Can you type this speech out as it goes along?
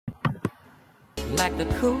like the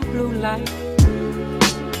cool blue light.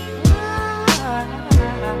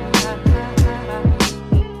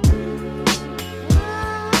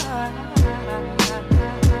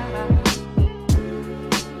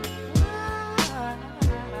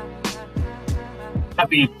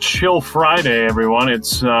 Happy Chill Friday, everyone.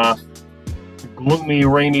 It's a gloomy,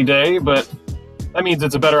 rainy day, but that means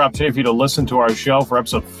it's a better opportunity for you to listen to our show for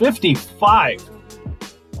episode 55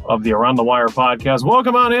 of the Around the Wire podcast.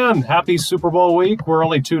 Welcome on in. Happy Super Bowl week. We're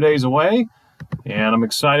only 2 days away, and I'm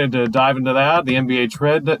excited to dive into that. The NBA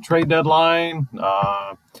trade deadline,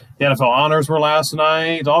 the NFL honors were last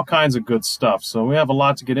night, all kinds of good stuff. So we have a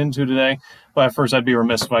lot to get into today. But first, I'd be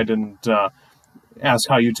remiss if I didn't ask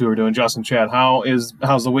how you two are doing. Justin, Chad,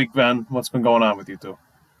 how's the week been? What's been going on with you two?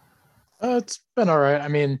 It's been all right. I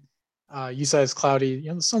mean, you said it's cloudy. You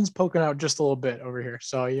know, the sun's poking out just a little bit over here,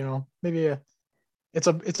 so maybe it's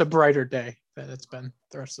a brighter day than it's been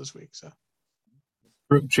the rest of this week. So,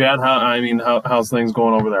 Chad, how's things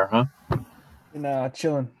going over there, huh?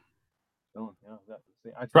 Chilling. Yeah.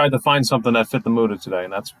 I tried to find something that fit the mood of today,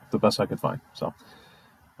 and that's the best I could find. So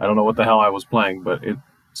I don't know what the hell I was playing, but it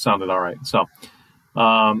sounded all right. So,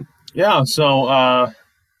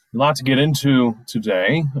 a lot to get into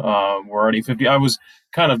today. We're already 50. I was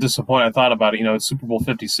kind of disappointed. I thought about it. It's Super Bowl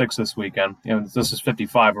 56 this weekend. This is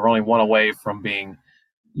 55. We're only one away from being,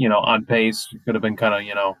 on pace. It could have been kind of,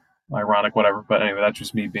 ironic, whatever. But anyway, that's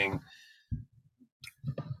just me being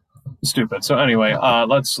stupid. So anyway,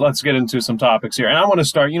 let's get into some topics here. And I want to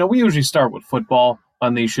start. We usually start with football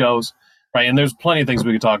on these shows, right? And there's plenty of things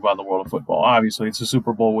we could talk about in the world of football. Obviously, it's a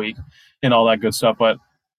Super Bowl week and all that good stuff. But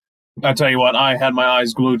I tell you what, I had my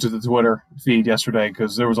eyes glued to the Twitter feed yesterday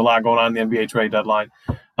because there was a lot going on in the NBA trade deadline.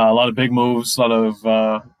 A lot of big moves, a lot of,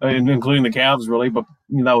 including the Cavs, really, but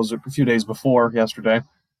that was a few days before yesterday.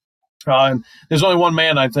 And there's only one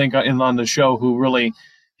man, I think, on the show who really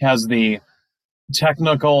has the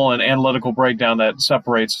technical and analytical breakdown that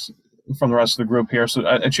separates from the rest of the group here.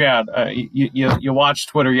 So, Chad, you watched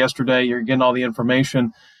Twitter yesterday. You're getting all the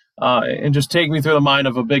information. And just take me through the mind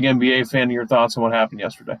of a big NBA fan and your thoughts on what happened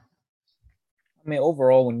yesterday. I mean,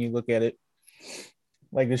 overall, when you look at it,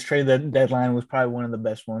 like this trade deadline was probably one of the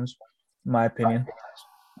best ones, in my opinion.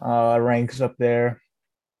 Ranks up there.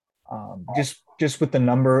 Just with the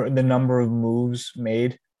number of moves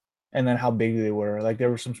made, and then how big they were. Like there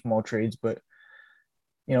were some small trades, but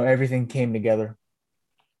everything came together.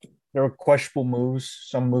 There were questionable moves.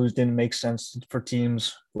 Some moves didn't make sense for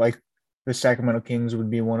teams, like the Sacramento Kings would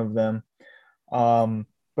be one of them.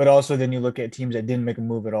 But also then you look at teams that didn't make a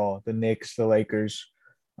move at all, the Knicks, the Lakers,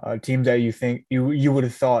 teams that you think you would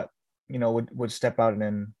have thought, would step out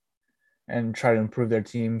and try to improve their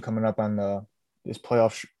team coming up on this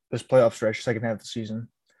playoff stretch, second half of the season.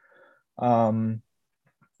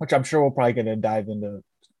 Which I'm sure we'll probably get to dive into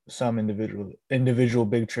some individual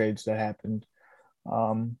big trades that happened.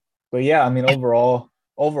 But yeah, I mean overall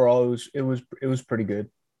it was pretty good.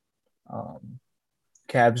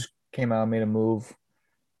 Cavs came out and made a move.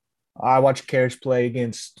 I watched Karras play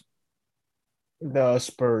against the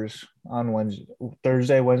Spurs on Wednesday,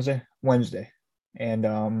 and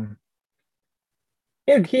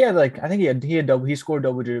he had I think he scored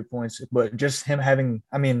double-digit points, but just him having,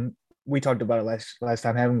 I mean, we talked about it last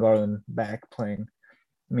time, having Garland back playing.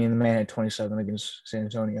 I mean, the man had 27 against San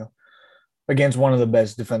Antonio, against one of the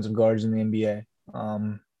best defensive guards in the NBA.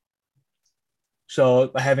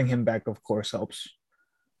 So having him back, of course, helps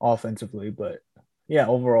offensively, but yeah,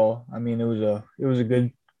 overall, I mean, it was a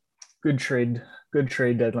good trade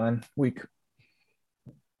deadline week.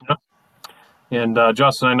 Yeah. And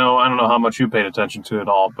Justin, I don't know how much you paid attention to it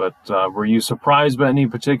all, but were you surprised by any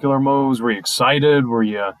particular moves? Were you excited? Were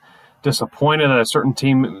you disappointed that a certain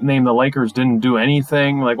team named the Lakers didn't do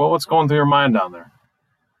anything? Like, what's going through your mind down there?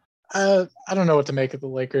 I don't know what to make of the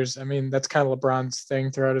Lakers. I mean, that's kind of LeBron's thing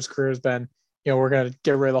throughout his career has been, we're going to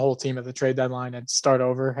get rid of the whole team at the trade deadline and start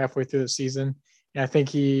over halfway through the season. And I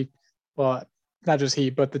think not just he,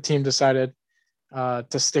 but the team decided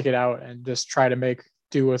to stick it out and just try to make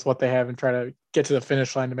do with what they have and try to get to the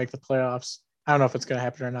finish line to make the playoffs. I don't know if it's going to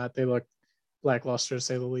happen or not. They look lackluster to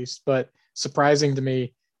say the least, but surprising to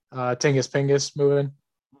me, Tingus Pingus moving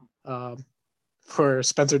for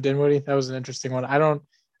Spencer Dinwiddie. That was an interesting one. I don't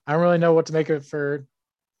really know what to make of it for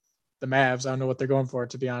the Mavs. I don't know what they're going for,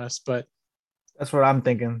 to be honest, but that's what I'm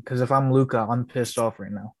thinking. Because if I'm Luka, I'm pissed off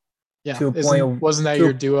right now. Yeah, wasn't that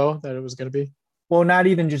your duo that it was going to be? Well, not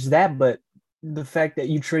even just that, but the fact that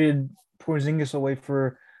you traded Porzingis away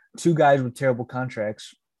for two guys with terrible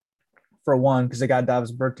contracts. For one, because they got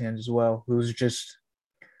Davis Bertans as well, who's just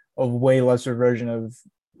a way lesser version of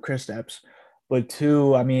Kristaps. But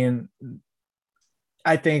two, I mean,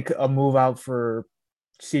 I think a move out for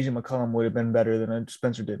CJ McCollum would have been better than a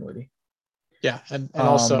Spencer Dinwiddie. Yeah, and Um,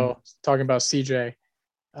 also talking about CJ,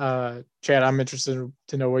 Chad, I'm interested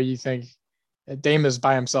to know what you think. Dame is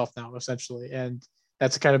by himself now, essentially, and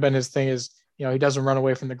that's kind of been his thing. Is he doesn't run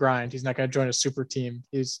away from the grind. He's not going to join a super team.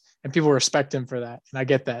 And people respect him for that, and I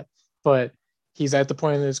get that. But he's at the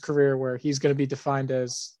point in his career where he's going to be defined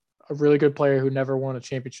as a really good player who never won a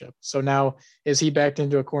championship. So now is he backed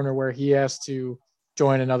into a corner where he has to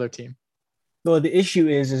join another team? though the issue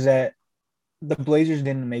is that the Blazers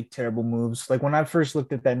didn't make terrible moves. Like when I first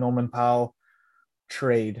looked at that Norman Powell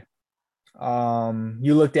trade,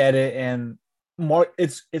 you looked at it and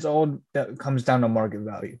it's all that comes down to market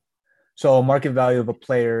value. So a market value of a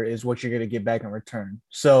player is what you're going to get back in return.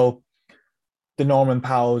 So the Norman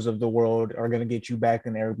Powells of the world are going to get you back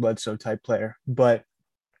an Eric Bledsoe type player. But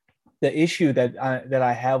the issue that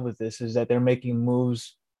I have with this is that they're making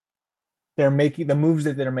moves. They're making the moves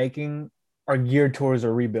that they're making are geared towards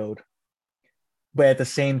a rebuild, but at the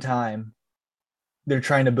same time, they're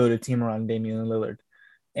trying to build a team around Damian Lillard.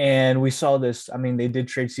 And we saw this. I mean, they did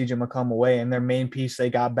trade CJ McCollum away, and their main piece they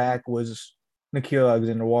got back was Nickeil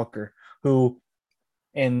Alexander Walker, who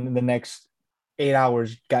in the next 8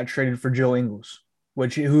 hours got traded for Joe Ingles,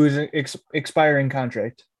 who is an expiring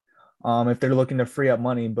contract. If they're looking to free up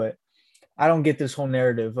money, but I don't get this whole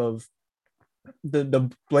narrative of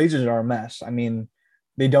the Blazers are a mess. I mean,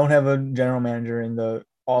 they don't have a general manager in the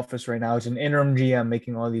office right now. It's an interim GM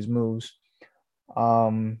making all these moves.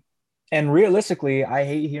 Um, and realistically, I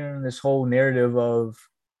hate hearing this whole narrative of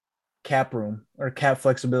cap room or cap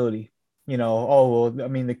flexibility. Oh, well, I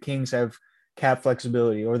mean, the Kings have cap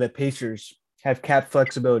flexibility, or the Pacers have cap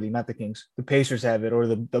flexibility, not the Kings. The Pacers have it, or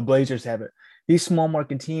the Blazers have it. These small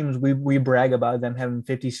market teams, we brag about them having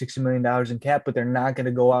 $50, $60 million in cap, but they're not going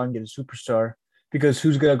to go out and get a superstar because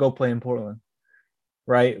who's going to go play in Portland?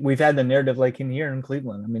 Right? We've had the narrative like in here in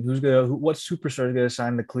Cleveland. I mean, what superstar is going to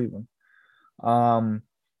sign to Cleveland? Um,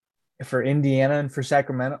 for Indiana and for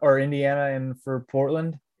Sacramento, or Indiana and for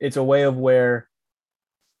Portland, it's a way of where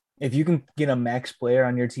if you can get a max player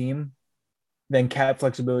on your team, then cap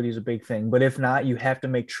flexibility is a big thing. But if not, you have to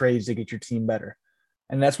make trades to get your team better.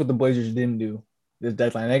 And that's what the Blazers didn't do this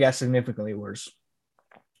deadline. They got significantly worse.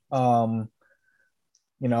 Um,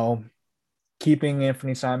 you know, keeping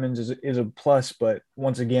Anthony Simons is a plus, but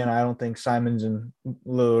once again, I don't think Simons and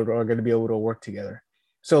Lillard are going to be able to work together.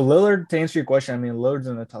 So Lillard, to answer your question, I mean Lillard's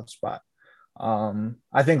in a tough spot.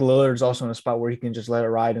 I think Lillard's also in a spot where he can just let it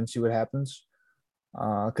ride and see what happens.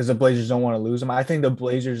 Because the Blazers don't want to lose him. I think the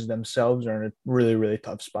Blazers themselves are in a really, really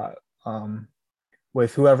tough spot.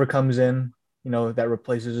 With whoever comes in, that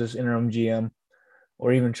replaces this interim GM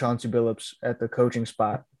or even Chauncey Billups at the coaching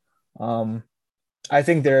spot. I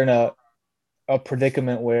think they're in a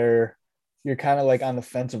predicament where you're kind of like on the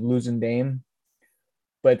fence of losing Dame,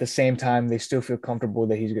 but at the same time, they still feel comfortable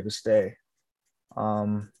that he's going to stay.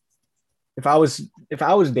 Um, if I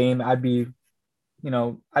was Dame, I'd be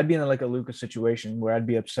in like a Lucas situation where I'd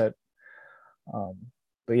be upset.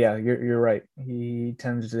 But yeah, you're right. He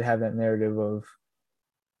tends to have that narrative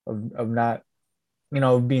of not,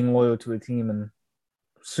 being loyal to a team, and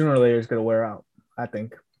sooner or later it's gonna wear out, I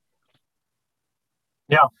think.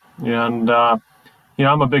 Yeah, and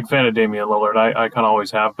I'm a big fan of Damian Lillard. I kind of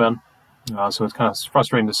always have been. So it's kind of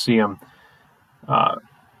frustrating to see him. Uh,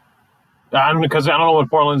 because I don't know what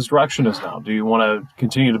Portland's direction is now. Do you want to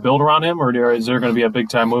continue to build around him, or is there going to be a big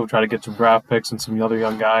time move, try to get some draft picks and some other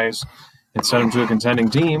young guys and send him to a contending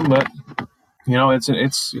team? But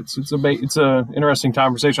it's a interesting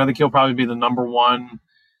conversation. I think he'll probably be the number one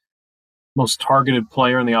most targeted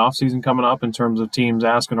player in the offseason coming up in terms of teams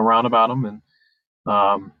asking around about him,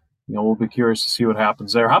 and we'll be curious to see what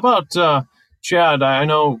happens there. How about Chad? I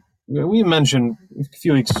know we mentioned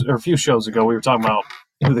a few shows ago we were talking about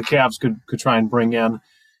who the Cavs could try and bring in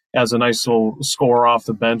as a nice little scorer off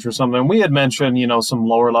the bench or something. We had mentioned, some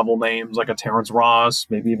lower level names like a Terrence Ross,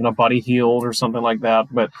 maybe even a Buddy Hield or something like that.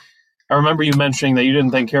 But I remember you mentioning that you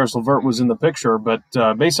didn't think Caris LeVert was in the picture. But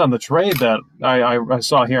based on the trade that I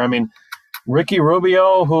saw here, I mean, Ricky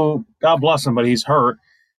Rubio, who, God bless him, but he's hurt.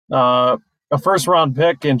 A first-round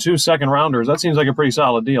pick and 2 second-rounders. That seems like a pretty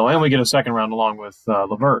solid deal. And we get a second round along with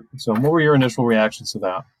LeVert. So what were your initial reactions to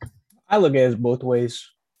that? I look at it both ways.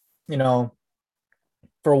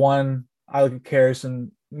 For one, I look at Karras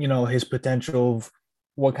and, his potential of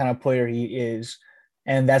what kind of player he is.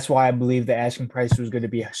 And that's why I believe the asking price was going to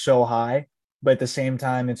be so high. But at the same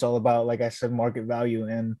time, it's all about, like I said, market value.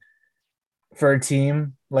 And for a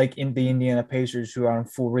team like in the Indiana Pacers, who are in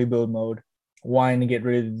full rebuild mode, wanting to get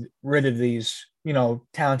rid of these,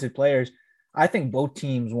 talented players, I think both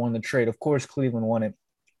teams won the trade. Of course, Cleveland won it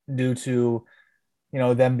due to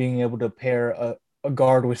them being able to pair a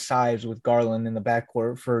guard with size with Garland in the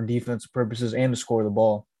backcourt for defensive purposes and to score the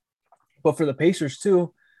ball. But for the Pacers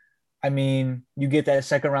too, I mean, you get that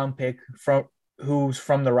second round pick from who's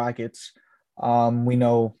from the Rockets. We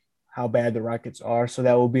know how bad the Rockets are, so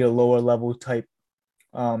that will be a lower level type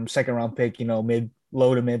second round pick.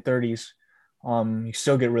 Low to mid 30s. You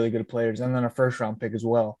still get really good players, and then a first round pick as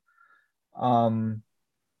well. Um,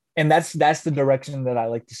 and that's the direction that I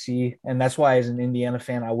like to see, and that's why as an Indiana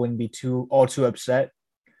fan, I wouldn't be too upset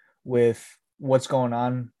with what's going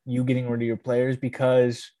on, you getting rid of your players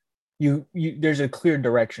because you there's a clear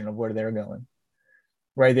direction of where they're going.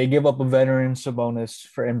 Right, they give up a veteran Sabonis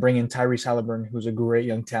and bring in Tyrese Halliburton, who's a great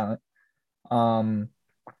young talent. Um,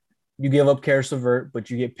 you give up Karis LeVert, but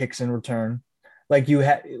you get picks in return.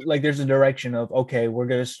 There's a direction of okay, we're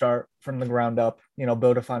gonna start from the ground up,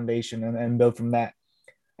 build a foundation and build from that.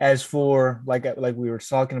 As for like we were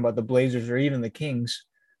talking about the Blazers or even the Kings,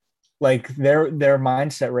 like their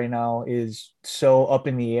mindset right now is so up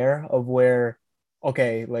in the air of where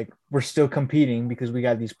okay, like we're still competing because we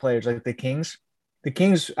got these players like the Kings. The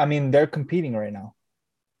Kings, I mean, they're competing right now,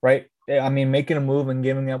 right? I mean, making a move and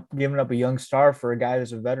giving up a young star for a guy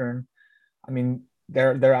that's a veteran. I mean,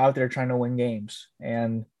 they're out there trying to win games,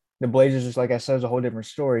 and the Blazers, just like I said, is a whole different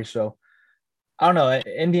story. So I don't know.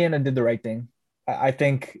 Indiana did the right thing. I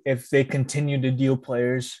think if they continue to deal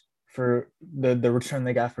players for the return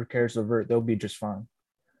they got for Karis LeVert, they'll be just fine.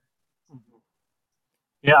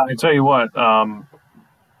 Yeah, I tell you what,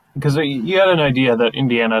 because you had an idea that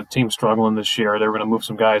Indiana team's struggling this year. They were going to move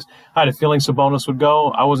some guys. I had a feeling Sabonis would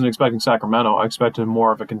go. I wasn't expecting Sacramento. I expected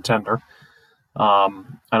more of a contender. I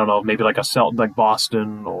don't know, maybe like like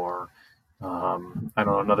Boston or I don't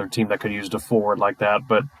know, another team that could use a forward like that.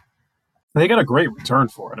 But they got a great return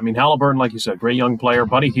for it. I mean, Halliburton, like you said, great young player.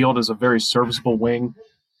 Buddy Hield is a very serviceable wing.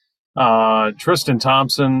 Tristan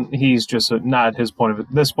Thompson, he's just not this point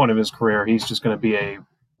of his career. He's just going to be a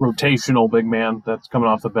rotational big man that's coming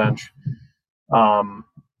off the bench.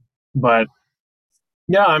 But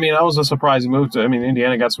yeah, I mean, that was a surprising move. I mean,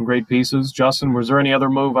 Indiana got some great pieces. Justin, was there any other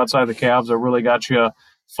move outside the Cavs that really got you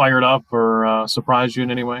fired up or surprised you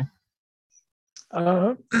in any way?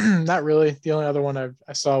 Not really. The only other one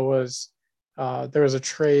I saw was there was a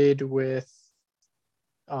trade with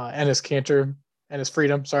Enes Kanter and his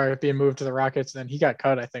Freedom, being moved to the Rockets. And then he got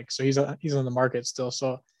cut, I think. So he's on the market still.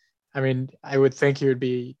 So, I mean, I would think he would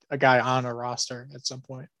be a guy on a roster at some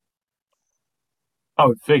point. I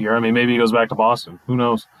would figure. I mean, maybe he goes back to Boston. Who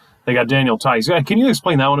knows? They got Daniel Tice. Can you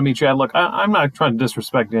explain that one to me, Chad? Look, I'm not trying to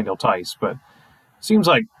disrespect Daniel Tice, but it seems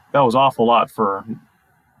like that was awful lot for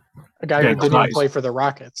a guy who didn't even play for the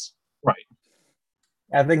Rockets. Right.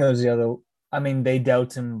 I think it was the other. I mean, they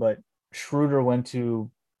dealt him, but Schroeder went to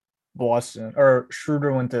Boston or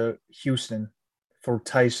Schroeder went to Houston for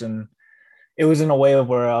Tyson. It was in a way of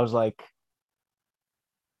where I was like,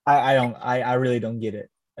 I really don't get it.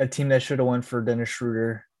 A team that should have went for Dennis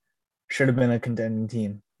Schroeder should have been a contending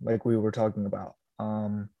team, like we were talking about.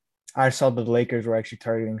 I saw the Lakers were actually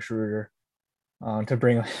targeting Schroeder to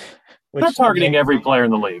bring. They're targeting every player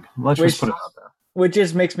in the league. Let's just put it out there. Which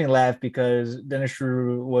just makes me laugh because Dennis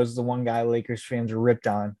Schroeder was the one guy Lakers fans ripped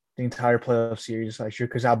on the entire playoff series last year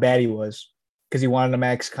because how bad he was, because he wanted a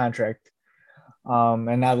max contract.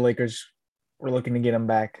 And now the Lakers were looking to get him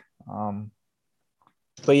back.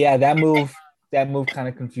 But yeah, that move kind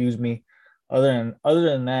of confused me. Other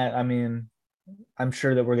than that, I mean, I'm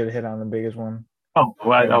sure that we're gonna hit on the biggest one. Oh,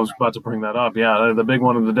 well, I was about to bring that up. Yeah, the big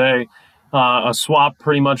one of the day. A swap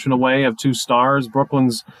pretty much in a way of two stars.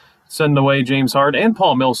 Brooklyn's sending away James Harden and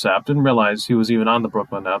Paul Millsap. Didn't realize he was even on the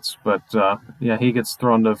Brooklyn Nets. But, yeah, he gets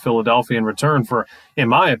thrown to Philadelphia in return for, in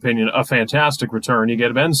my opinion, a fantastic return. You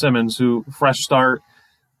get Ben Simmons, who, fresh start.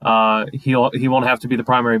 He won't have to be the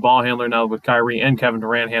primary ball handler now with Kyrie and Kevin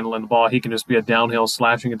Durant handling the ball. He can just be a downhill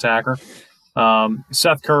slashing attacker.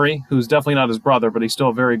 Seth Curry, who's definitely not his brother, but he's still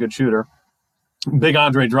a very good shooter. Big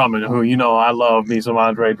Andre Drummond, who, I love me some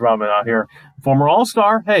Andre Drummond out here. Former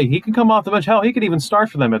All-Star. Hey, he can come off the bench. Hell, he could even start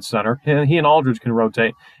for them at center. He and Aldridge can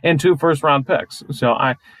rotate. And 2 first-round picks. So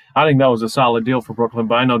I think that was a solid deal for Brooklyn.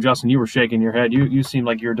 But I know, Justin, you were shaking your head. You seem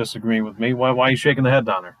like you're disagreeing with me. Why are you shaking the head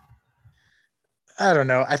down there? I don't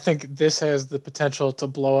know. I think this has the potential to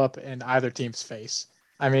blow up in either team's face.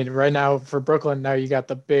 I mean, right now for Brooklyn, now you got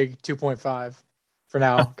the big 2.5 for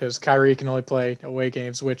now because Kyrie can only play away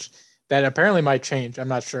games, which – that apparently might change. I'm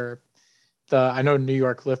not sure. I know New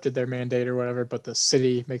York lifted their mandate or whatever, but the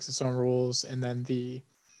city makes its own rules, and then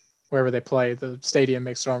wherever they play, the stadium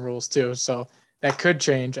makes its own rules too. So that could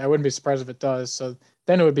change. I wouldn't be surprised if it does. So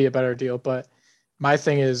then it would be a better deal. But my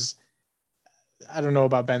thing is, I don't know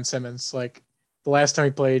about Ben Simmons. Like the last time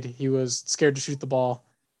he played, he was scared to shoot the ball,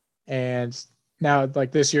 and now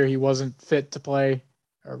like this year he wasn't fit to play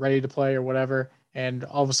or ready to play or whatever. And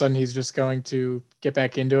all of a sudden he's just going to get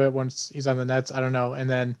back into it once he's on the Nets. I don't know. And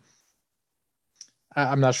then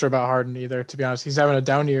I'm not sure about Harden either. To be honest, he's having a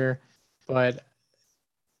down year, but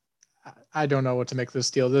I don't know what to make of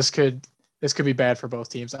this deal. This could be bad for both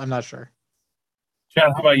teams. I'm not sure.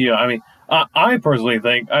 Chad, how about you? I mean, I personally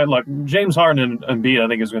think look, James Harden and Embiid, I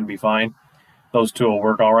think is going to be fine. Those two will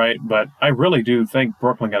work all right, but I really do think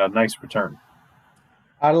Brooklyn got a nice return.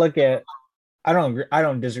 I look at I don't agree, I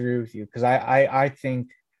don't disagree with you because I think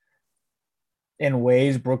in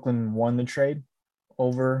ways Brooklyn won the trade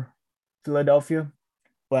over Philadelphia,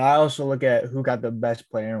 but I also look at who got the best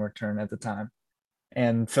player in return at the time,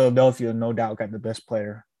 and Philadelphia no doubt got the best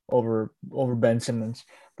player over Ben Simmons.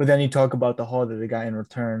 But then you talk about the haul that they got in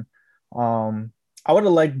return. I would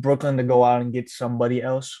have liked Brooklyn to go out and get somebody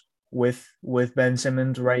else with Ben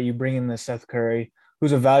Simmons, right? You bring in the Seth Curry,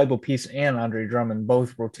 who's a valuable piece, and Andre Drummond,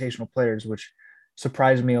 both rotational players, which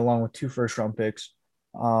surprised me along with 2 first-round picks.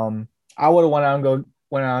 I would have went out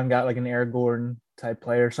and got like an Eric Gordon type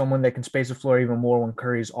player, someone that can space the floor even more when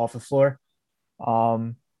Curry's off the floor.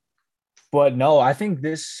 Um, but no, I think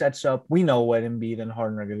this sets up. We know what Embiid and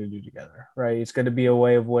Harden are going to do together, right? It's going to be a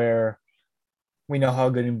way of where we know how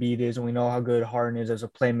good Embiid is, and we know how good Harden is as a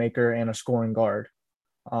playmaker and a scoring guard.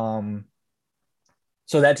 Um,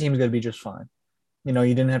 so that team's going to be just fine. You know,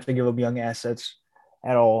 you didn't have to give up young assets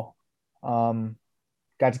at all.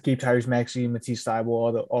 Got to keep Tyrese Maxey, Matisse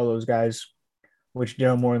Thybulle, all those guys, which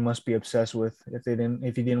Daryl Morey must be obsessed with. If he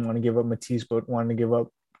didn't want to give up Matisse, but wanted to give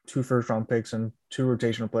up 2 first-round picks and 2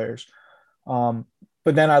 rotational players. But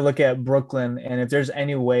then I look at Brooklyn, and if there's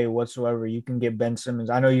any way whatsoever you can get Ben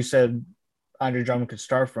Simmons, I know you said Andre Drummond could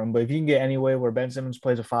start from, but if you can get any way where Ben Simmons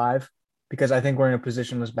plays a 5, because I think we're in a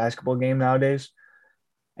positionless basketball game nowadays,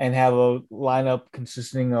 and have a lineup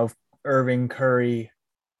consisting of Irving, Curry,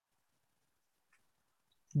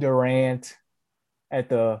 Durant at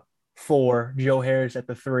the 4, Joe Harris at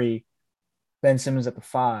the 3, Ben Simmons at the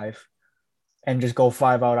 5, and just go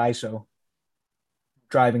 5 out ISO,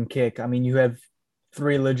 drive and kick. I mean, you have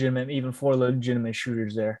 3 legitimate, even 4 legitimate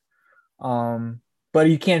shooters there. But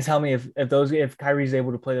you can't tell me if Kyrie's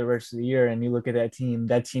able to play the rest of the year, and you look at that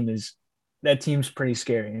team's pretty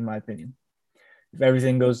scary in my opinion. If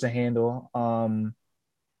everything goes to handle,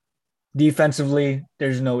 defensively,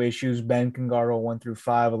 there's no issues. Ben can guard 1 through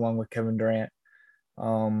 5 along with Kevin Durant.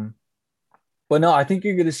 But no, I think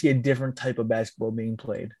you're going to see a different type of basketball being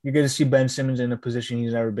played. You're going to see Ben Simmons in a position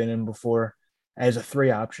he's never been in before as a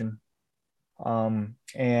 3 option.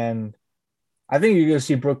 And I think you're going to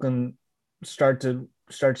see Brooklyn start to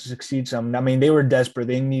succeed some. I mean, they were desperate.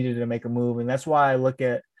 They needed to make a move. And that's why I look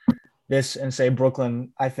at this and say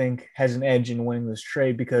Brooklyn, I think, has an edge in winning this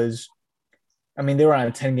trade because, I mean, they were on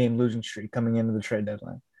a 10-game losing streak coming into the trade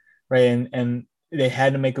deadline, right? And they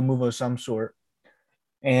had to make a move of some sort.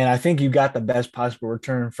 And I think you got the best possible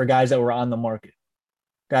return for guys that were on the market,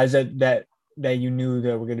 guys that you knew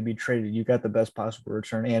that were going to be traded. You got the best possible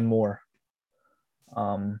return and more.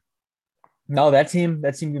 No, that team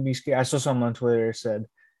can be scary. I saw someone on Twitter that said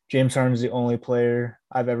James Harden is the only player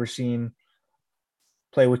I've ever seen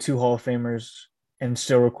play with 2 Hall of Famers and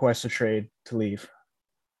still request a trade to leave.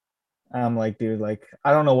 I'm like, dude, like,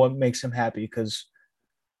 I don't know what makes him happy because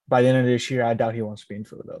by the end of this year, I doubt he wants to be in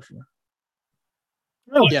Philadelphia.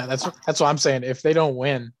 Really? Yeah, that's what I'm saying. If they don't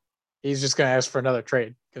win, he's just going to ask for another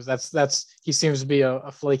trade because that's he seems to be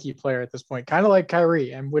a flaky player at this point, kind of like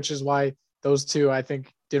Kyrie, and which is why those two I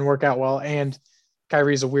think didn't work out well. And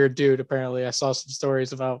Kyrie's a weird dude. Apparently, I saw some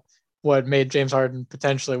stories about what made James Harden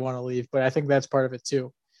potentially want to leave, but I think that's part of it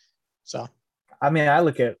too. So, I mean, I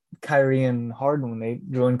look at Kyrie and Harden when they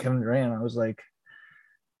joined Kevin Durant. I was like,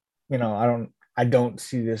 you know, I don't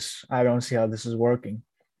see this. I don't see how this is working.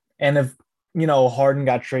 And if, you know, Harden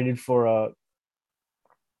got traded for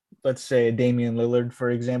let's say a Damian Lillard, for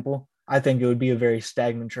example, I think it would be a very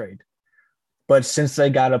stagnant trade. But since they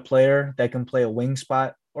got a player that can play a wing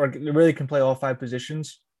spot or really can play all 5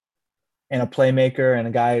 positions and a playmaker and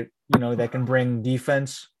a guy, you know, that can bring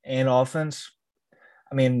defense and offense,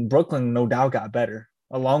 I mean, Brooklyn no doubt got better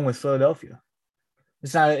along with Philadelphia.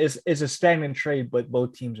 It's a stagnant trade, but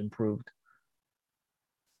both teams improved.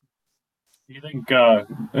 Do you think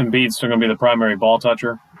Embiid's still going to be the primary ball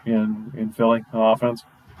toucher in Philly on offense?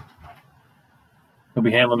 He'll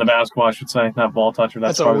be handling the basketball, I should say, not ball toucher.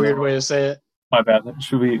 That's a weird way to say it. My bad.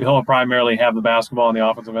 He'll primarily have the basketball on the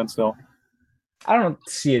offensive end still? I don't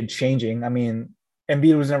see it changing. I mean,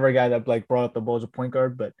 Embiid was never a guy that like brought up the ball as a point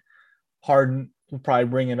guard, but Harden will probably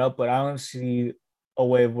bring it up. But I don't see a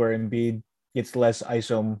way where Embiid gets less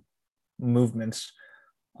ISO movements.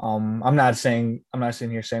 I'm not sitting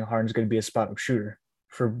here saying Harden's going to be a spot up shooter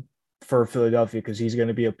for Philadelphia because he's going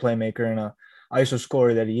to be a playmaker and a ISO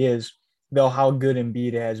scorer that he is. Though how good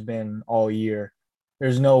Embiid has been all year,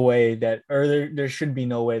 there's no way that, or there should be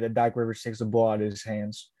no way that Doc Rivers takes the ball out of his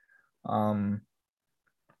hands. Um,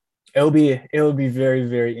 it'll be very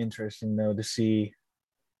very interesting though to see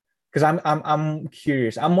because I'm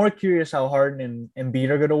curious. I'm more curious how Harden and Embiid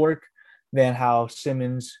are going to work than how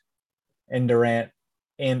Simmons and Durant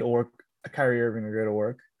and or Kyrie Irving are going to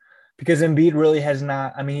work because Embiid really has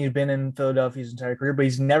not. I mean, he's been in Philadelphia his entire career, but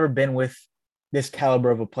he's never been with this caliber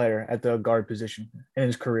of a player at the guard position in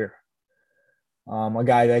his career. A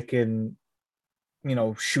guy that can,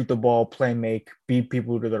 shoot the ball, play make, beat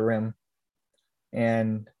people to the rim,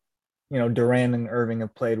 and Durant and Irving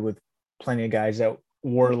have played with plenty of guys that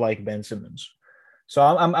were like Ben Simmons. So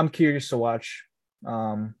I'm curious to watch.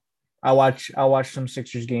 I watched some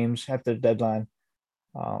Sixers games after the deadline.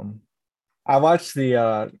 I watched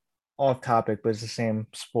the off topic, but it's the same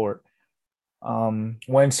sport. When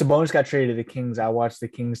Sabonis got traded to the Kings, I watched the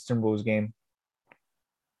Kings Timberwolves game,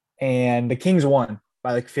 and the Kings won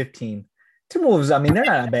by like 15. Timberwolves, I mean, they're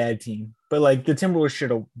not a bad team, but like the Timberwolves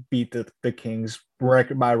should have beat the Kings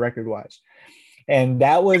record wise. And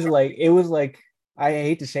that was like it was like I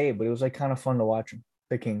hate to say it, but it was like kind of fun to watch them,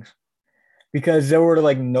 the Kings, because there were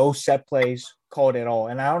like no set plays called at all.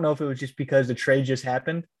 And I don't know if it was just because the trade just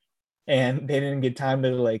happened and they didn't get time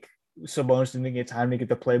to like Sabonis didn't get time to get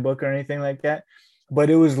the playbook or anything like that. But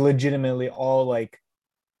it was legitimately all like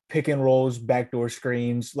pick and rolls, backdoor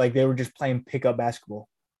screens, like they were just playing pickup basketball.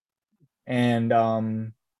 And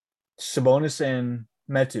Sabonis and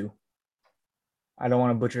Metu. I don't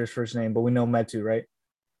want to butcher his first name, but we know Metu, right?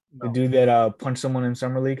 No. The dude that punched someone in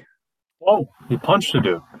summer league. Oh, he punched a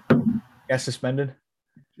dude. Got suspended.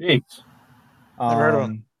 Jeez. Never heard of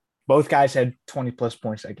him. Both guys had 20 plus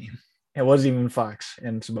points that game. It wasn't even Fox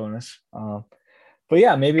and Sabonis. But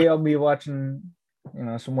yeah, maybe I'll be watching,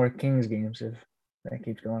 some more Kings games if that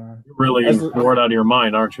keeps going on. You're really bored out of your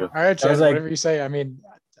mind, aren't you? All right, Chad, whatever you say. I mean,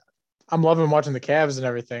 I'm loving watching the Cavs and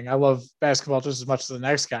everything. I love basketball just as much as the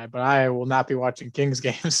next guy, but I will not be watching Kings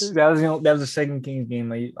games. That was the second Kings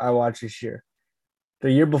game I watched this year.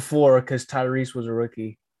 The year before, because Tyrese was a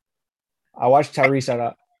rookie, I watched Tyrese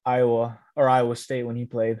at Iowa State when he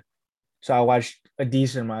played. So I watched a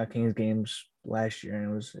decent amount of Kings games last year,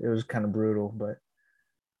 and it was kind of brutal. But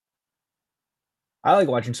I like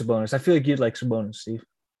watching Sabonis. I feel like you'd like Sabonis, Steve.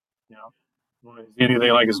 Yeah. Is he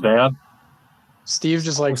anything like his dad? Steve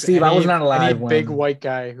just like Steve. I was not alive. Any big white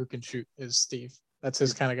guy who can shoot is Steve. That's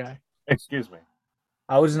his kind of guy. Excuse me.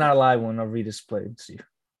 I was not alive when Arvydas played, Steve.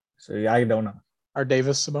 So I don't know.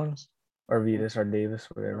 Arvydas Sabonis. Arvydas,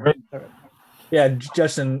 whatever. Right. Yeah,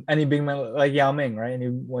 Justin. Any big man like Yao Ming, right? Any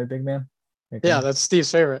white big man? Okay. Yeah, that's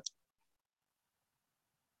Steve's favorite.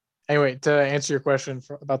 Anyway, to answer your question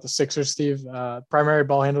about the Sixers, Steve, primary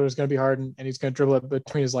ball handler is going to be Harden, and he's going to dribble it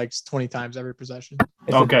between his legs 20 times every possession.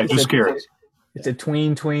 Just curious. It's a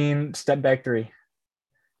tween step back three.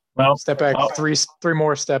 Well, step back three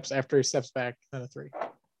more steps after he steps back, then a three.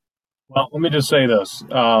 Well, let me just say this: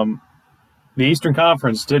 the Eastern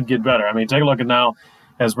Conference did get better. I mean, take a look at now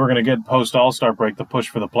as we're going to get post All-Star break, the push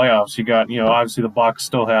for the playoffs. You got, obviously the Bucks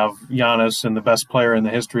still have Giannis and the best player in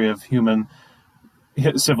the history of human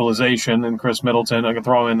civilization, and Chris Middleton. I can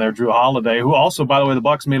throw in there Drew Holiday, who also, by the way, the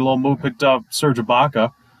Bucks made a little move, picked up Serge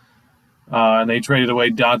Ibaka, and they traded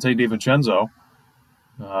away Dante DiVincenzo.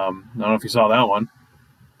 I don't know if you saw that one.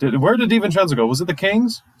 Where did DiVincenzo go? Was it the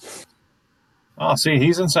Kings? Oh, see,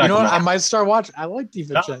 he's in Sacramento. You know what? I might start watching. I like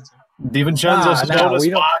DiVincenzo.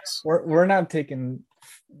 DiVincenzo, Fox. We're not taking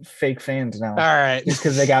fake fans now. All right, just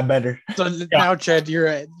because they got better. So now, Chad, you're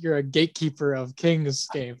a gatekeeper of Kings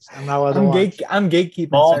games. I'm not allowed to watch. I'm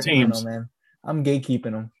gatekeeping all teams, man. I'm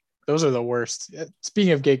gatekeeping them. Those are the worst.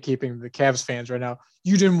 Speaking of gatekeeping, the Cavs fans right now,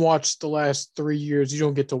 you didn't watch the last 3 years. You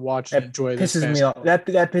don't get to watch and enjoy this. Pisses me off. That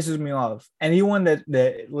pisses me off. Anyone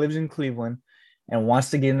that lives in Cleveland and wants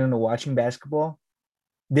to get into watching basketball,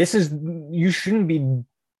 you shouldn't be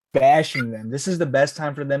bashing them. This is the best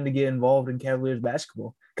time for them to get involved in Cavaliers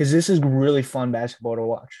basketball because this is really fun basketball to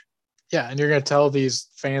watch. Yeah, and you're going to tell these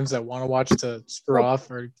fans that want to watch to screw off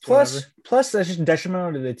or plus that's just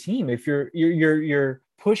detrimental to the team if you're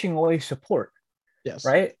pushing away support. Yes.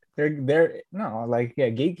 Right?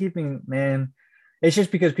 Gatekeeping, man. It's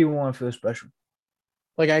just because people want to feel special.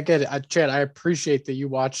 Like I get it. Chad, I appreciate that you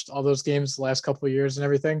watched all those games the last couple of years and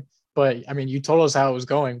everything. But I mean, you told us how it was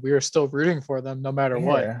going. We were still rooting for them no matter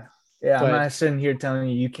what. Yeah. Yeah, I'm But not sitting here telling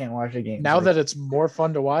you can't watch the games. now that it's more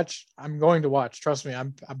fun to watch, I'm going to watch. Trust me,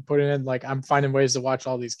 I'm putting in like I'm finding ways to watch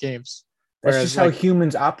all these games. that's Whereas just how like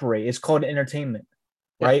humans operate. It's called entertainment,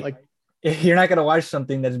 yeah, right? like You're not gonna watch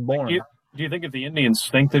something that's Do boring. do you think if the Indians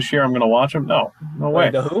stink this year, I'm going to watch them? No, no way.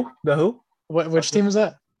 Wait, the who? The who? which team is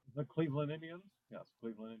that? The Cleveland Indians? Yes,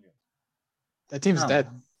 Cleveland Indians. That team's No. dead.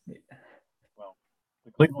 Well,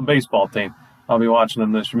 the Cleveland baseball team. I'll be watching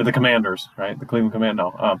them this year. The Commanders, right? The Cleveland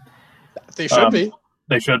Commando. They should be.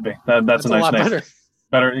 They should be. That's a nice lot name. better.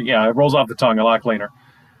 Better, yeah. It rolls off the tongue a lot cleaner.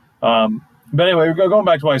 But anyway, going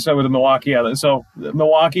back to what I said with the Milwaukee. So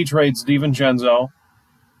Milwaukee trades DiVincenzo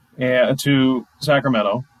to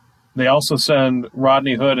Sacramento. They also send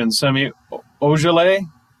Rodney Hood and Semi Ojeleye.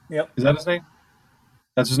 Yep. Is that his name?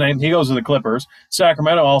 That's his name. He goes to the Clippers.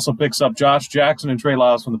 Sacramento also picks up Josh Jackson and Trey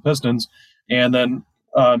Lyles from the Pistons. And then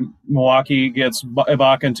Milwaukee gets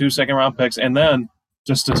Ibaka and 2 second-round picks. And then,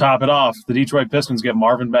 just to top it off, the Detroit Pistons get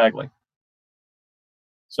Marvin Bagley.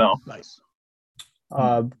 So Nice.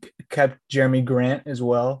 Kept Jeremy Grant as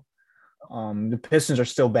well. The Pistons are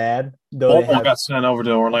still bad, though Bolton got sent over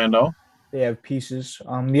to Orlando. they have pieces.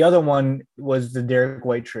 The other one was the Derek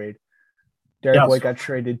White trade. Derek White got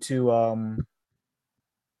traded to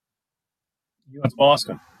That's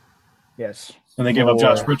Boston. yes. And they gave up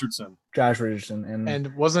Josh Richardson.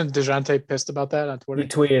 And wasn't DeJounte pissed about that on Twitter? he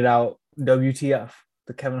tweeted out WTF,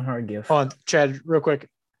 the Kevin Hart gift. Hold on, Chad, real quick.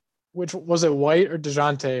 Which was it, White or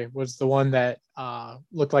DeJounte was the one that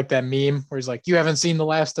looked like that meme where he's like, "You haven't seen the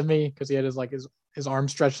last of me," because he had his arm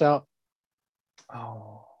stretched out.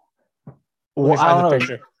 Oh. Let me Well, I find the don't know.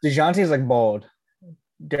 picture. DeJounte's like bald.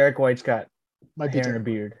 Derek White's got Might be hair and a terrible.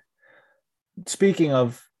 beard. Speaking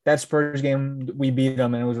of that Spurs game, we beat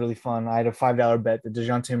them and it was really fun. I had a $5 bet that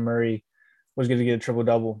DeJounte Murray was going to get a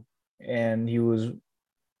triple-double, and he was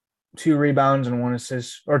 2 rebounds and 1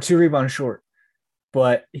 assist, or 2 rebounds short.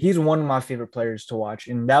 But he's one of my favorite players to watch.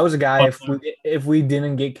 And that was a guy, if we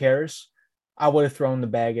didn't get Karras, I would have thrown the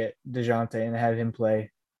bag at DeJounte and had him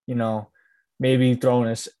play, maybe throwing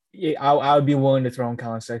us. I would be willing to throw in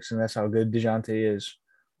Colin Sexton. That's how good DeJounte is.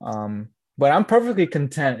 But I'm perfectly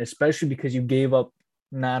content, especially because you gave up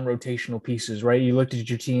non-rotational pieces, right? You looked at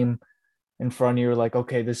your team in front of you, like,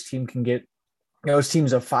 okay, this team can get, this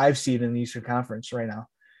team's a 5 seed in the Eastern Conference right now.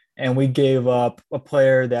 And we gave up a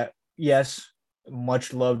player that, yes,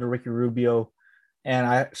 much love to Ricky Rubio. And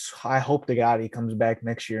I hope to God he comes back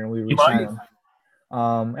next year and we re-sign him.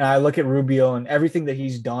 And I look at Rubio and everything that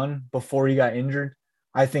he's done before he got injured,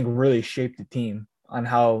 I think really shaped the team on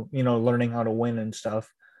how, learning how to win and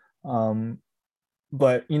stuff.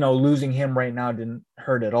 But, losing him right now didn't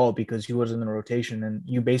hurt at all because he wasn't in the rotation, and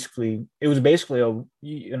it was basically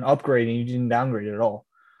an upgrade and you didn't downgrade it at all.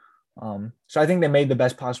 So I think they made the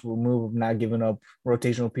best possible move of not giving up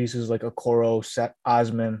rotational pieces like Okoro,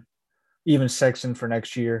 Osman, even Sexton for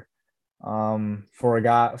next year. For a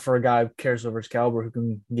guy of Caris LeVert's caliber who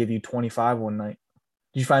can give you 25 one night.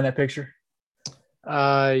 Did you find that picture?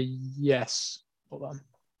 Yes. Hold on.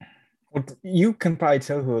 Well, you can probably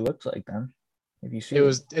tell who it looks like then. If you see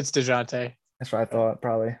it's DeJounte. That's what I thought,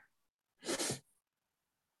 probably.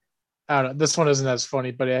 I don't know. This one isn't as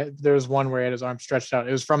funny, but there was one where he had his arm stretched out.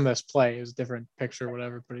 It was from this play. It was a different picture or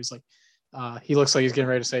whatever, but he's like, he looks like he's getting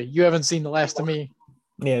ready to say, "You haven't seen the last of me."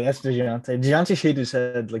 Yeah, that's DeJounte. DeJounte shaved his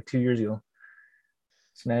head like 2 years ago.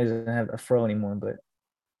 So now he doesn't have a fro anymore. But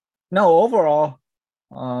no, overall,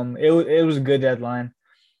 it was a good deadline.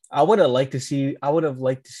 I would have liked to see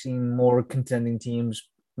more contending teams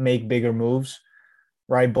make bigger moves,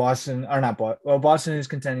 right? Boston is a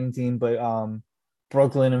contending team, but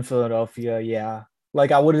Brooklyn and Philadelphia, yeah.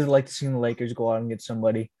 Like I would have liked to see the Lakers go out and get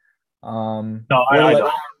somebody. No, I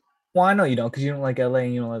don't. Well, I know you don't because you don't like LA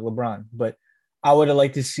and you don't like LeBron, but I would have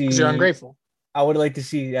liked to see. Because you're ungrateful. I would have liked to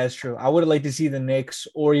see. That's true. I would have liked to see the Knicks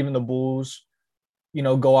or even the Bulls,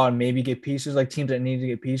 go out and maybe get pieces, like teams that need to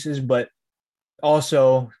get pieces. But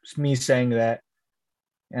also, me saying that,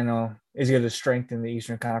 is going to strengthen the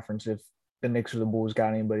Eastern Conference if the Knicks or the Bulls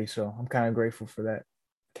got anybody. So I'm kind of grateful for that.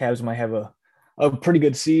 Cavs might have a pretty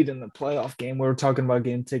good seed in the playoff game. We were talking about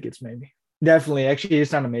getting tickets, maybe. Definitely. Actually,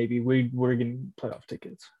 it's not a maybe. We're getting playoff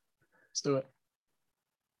tickets. Let's do it.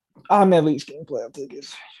 I'm at least getting playoff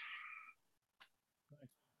tickets.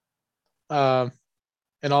 And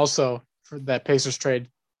also for that Pacers trade,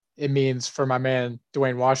 it means for my man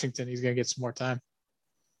Dwayne Washington, he's going to get some more time.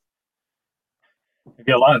 You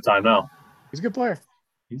get a lot of time now. He's a good player.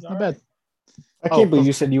 He's not bad. I can't believe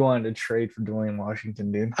you said you wanted to trade for Dwayne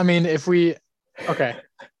Washington, dude. I mean, okay.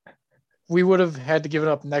 we would have had to give it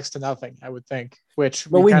up next to nothing, I would think, which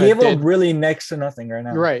But we kind gave of did. up really next to nothing right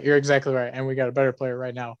now. You're right. You're exactly right. And we got a better player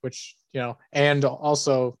right now, which, and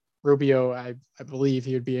also Rubio, I believe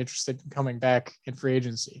he would be interested in coming back in free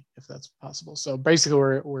agency if that's possible. So basically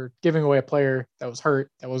we're giving away a player that was hurt,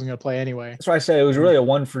 that wasn't going to play anyway. That's why I said it was really a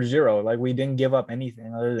 1-for-0. Like we didn't give up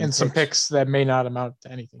anything other than and some picks that may not amount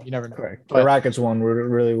to anything. You never know. Correct. But the Rockets one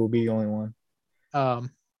really will be the only one.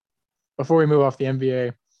 Before we move off the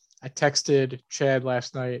NBA, I texted Chad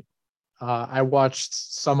last night. I watched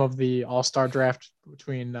some of the All-Star draft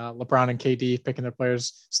between LeBron and KD picking their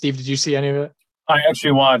players. Steve, did you see any of it? I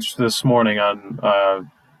actually watched this morning on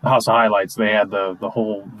House of Highlights. They had the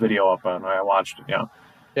whole video up on. I watched it. Yeah.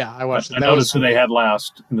 Yeah, I watched it. I noticed who they had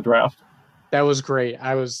last in the draft. That was great.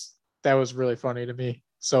 That was really funny to me.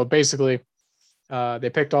 So basically,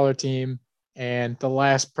 they picked all their team, and the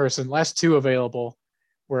last two available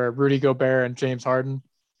were Rudy Gobert and James Harden.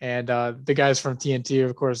 And the guys from TNT,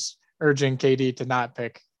 of course, urging KD to not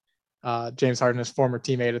pick James Harden, his former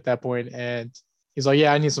teammate at that point. And he's like,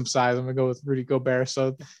 yeah, I need some size. I'm going to go with Rudy Gobert.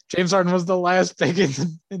 So James Harden was the last pick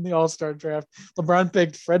in the All-Star draft. LeBron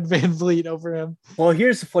picked Fred VanVleet over him. Well,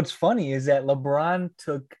 here's what's funny is that LeBron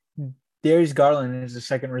took Darius Garland as the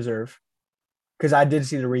second reserve, because I did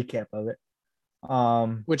see the recap of it.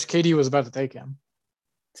 Which KD was about to take him.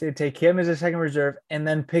 To take him as a second reserve, and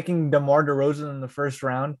then picking DeMar DeRozan in the first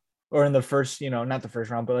round, or in the first, not the first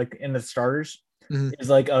round, but like in the starters, is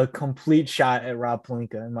like a complete shot at Rob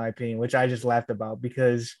Pelinka, in my opinion, which I just laughed about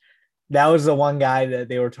because that was the one guy that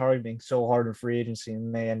they were targeting so hard in free agency,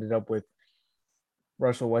 and they ended up with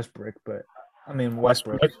Russell Westbrook.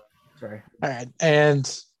 Westbrook. Sorry. All right.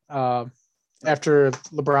 And after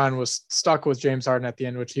LeBron was stuck with James Harden at the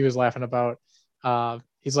end, which he was laughing about,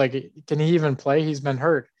 he's like, can he even play? He's been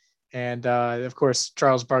hurt. And of course,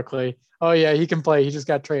 Charles Barkley, oh yeah, he can play. He just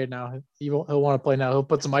got traded now. He'll want to play now. He'll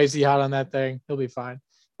put some icy hot on that thing. He'll be fine.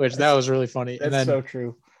 That was really funny. That's and then so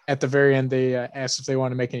true. At the very end, they asked if they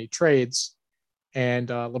want to make any trades. And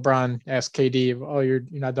LeBron asked KD, oh, you're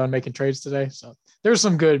not done making trades today? So there's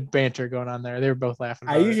some good banter going on there. They were both laughing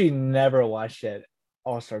about I usually never watch that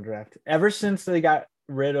All-Star draft. Ever since they got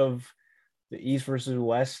rid of the East versus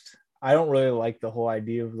West, I don't really like the whole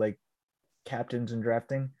idea of like captains and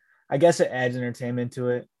drafting. I guess it adds entertainment to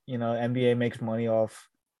it. NBA makes money off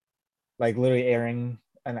like literally airing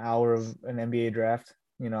an hour of an NBA draft,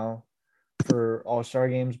 for All-Star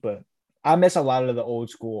games. But I miss a lot of the old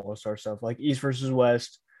school All-Star stuff, like East versus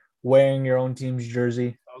West, wearing your own team's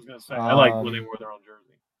jersey. I was going to say, I like when they wore their own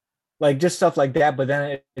jersey. Like just stuff like that. But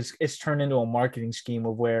then it's turned into a marketing scheme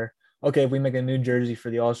of where, okay, if we make a new jersey for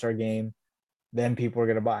the All-Star game, then people are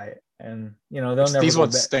going to buy it. And, they'll never. These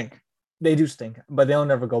ones stink. They do stink, but they'll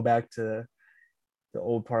never go back to the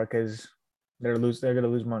old part because they're going to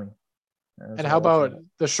lose money. And how about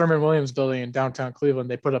the Sherman Williams building in downtown Cleveland?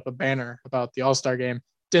 They put up a banner about the All-Star game.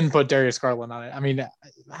 Didn't put Darius Garland on it. I mean,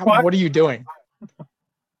 what are you doing?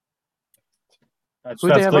 Who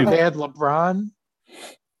they have? They had LeBron,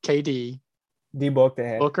 KD, D-Book. They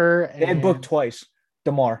had Booker. They had Book twice.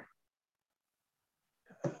 DeMar.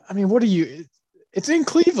 I mean, what are you? It's in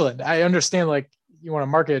Cleveland. I understand, like, you want to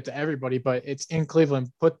market it to everybody, but it's in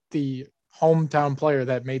Cleveland. Put the hometown player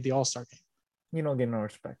that made the All-Star game. You don't get no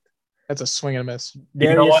respect. That's a swing and a miss.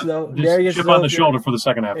 Darius, though. Darius, chip on the shoulder for the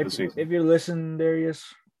second half of the season. If you're listening, Darius,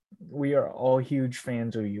 we are all huge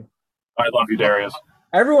fans of you. I love you, Darius.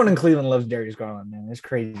 Everyone in Cleveland loves Darius Garland, man. It's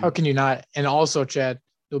crazy. How can you not? And also, Chad,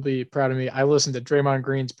 you'll be proud of me. I listened to Draymond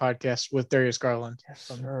Green's podcast with Darius Garland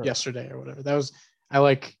yesterday or whatever. I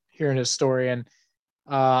like hearing his story, and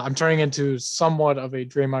I'm turning into somewhat of a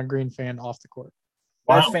Draymond Green fan off the court.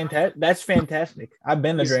 Wow. That's fantastic. I've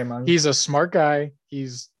been to Draymond. He's a smart guy.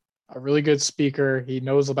 He's a really good speaker. He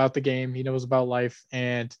knows about the game. He knows about life.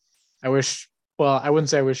 And I wouldn't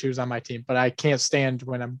say I wish he was on my team, but I can't stand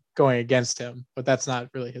when I'm going against him. But that's not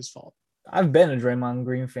really his fault. I've been a Draymond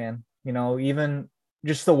Green fan. Even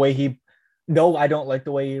just the way though I don't like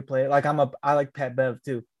the way he play. Like I like Pat Bev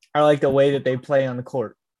too. I like the way that they play on the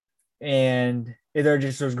court. And they're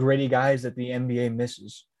just those gritty guys that the NBA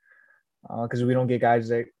misses. Because we don't get guys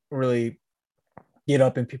that really get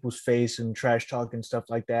up in people's face and trash talk and stuff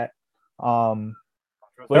like that.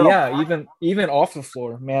 But yeah, even off the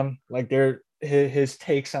floor, man, like his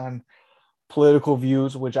takes on political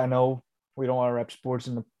views, which I know we don't want to wrap sports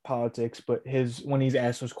into politics, but when he's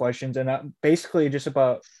asked those questions and basically just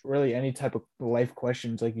about really any type of life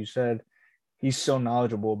questions, like you said, he's so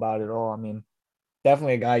knowledgeable about it all. I mean,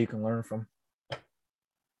 definitely a guy you can learn from.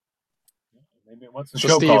 Maybe what's the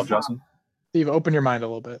show called, Justin? Steve, open your mind a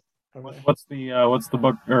little bit. What's the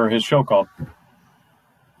book or his show called?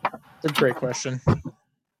 It's a great question.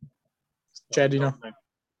 Chad, do you know?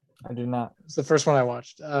 I do not. It's the first one I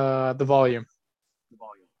watched. The Volume.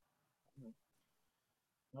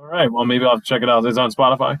 All right. Well, maybe I'll have to check it out. It's on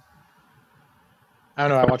Spotify. I don't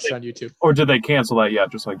know. I watched it on YouTube. Or did they cancel that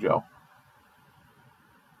yet, just like Joe?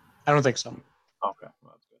 I don't think so. Okay.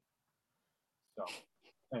 Well, that's good. So,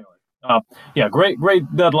 anyway. Yeah, great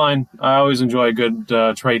deadline. I always enjoy a good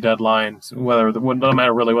trade deadline, no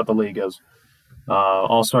matter really what the league is.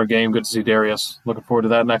 All-Star game. Good to see Darius. Looking forward to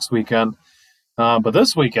that next weekend. But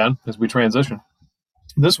this weekend, as we transition,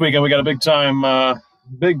 we got a big time.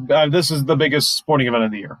 This is the biggest sporting event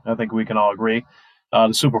of the year. I think we can all agree.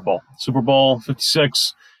 The Super Bowl. Super Bowl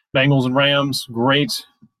 56, Bengals and Rams. Great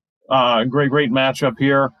matchup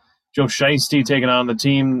here. Joe Shiesty taking on the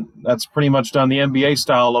team that's pretty much done the NBA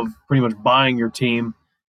style of pretty much buying your team,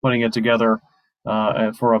 putting it together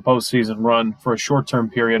for a postseason run for a short-term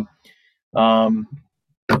period. Our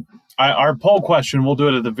poll question, we'll do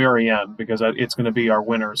it at the very end because it's going to be our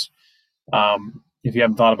winners. If you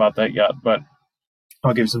haven't thought about that yet, but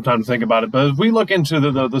I'll give you some time to think about it. But as we look into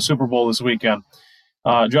the Super Bowl this weekend,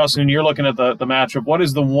 Justin, you're looking at the matchup. What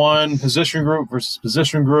is the one position group versus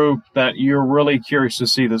position group that you're really curious to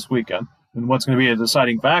see this weekend? And what's going to be a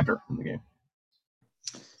deciding factor in the game?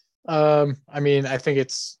 I mean, I think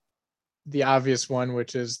it's the obvious one,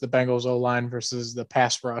 which is the Bengals O-line versus the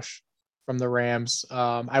pass rush from the Rams.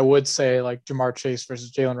 I would say like Jamar Chase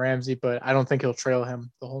versus Jalen Ramsey, but I don't think he'll trail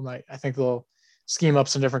him the whole night. I think they'll scheme up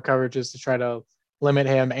some different coverages to try to limit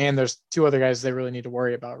him. And there's two other guys they really need to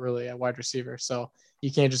worry about really at wide receiver. So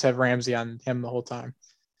you can't just have Ramsey on him the whole time.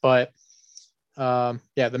 But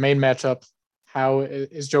the main matchup, how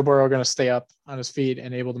is Joe Burrow going to stay up on his feet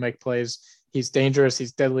and able to make plays? He's dangerous.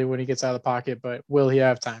 He's deadly when he gets out of the pocket, but will he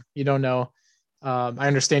have time? You don't know. I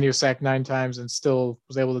understand he was sacked 9 times and still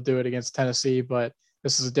was able to do it against Tennessee, but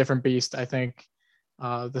this is a different beast. I think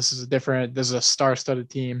this is a star-studded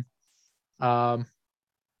team.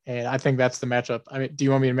 And I think that's the matchup. I mean, do you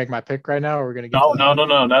want me to make my pick right now, or we're going to get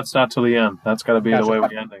No. That's not till the end. That's got to be the way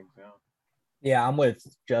we ending. Yeah, I'm with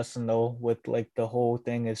Justin though. With like the whole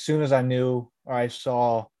thing, as soon as I knew or I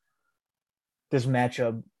saw this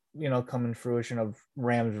matchup, coming fruition of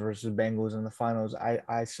Rams versus Bengals in the finals,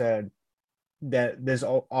 I said that this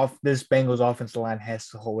Bengals offensive line has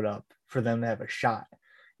to hold up for them to have a shot.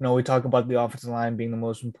 We talk about the offensive line being the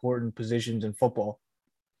most important positions in football.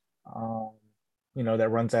 That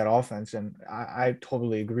runs that offense, and I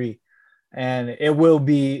totally agree. And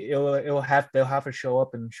they'll have to show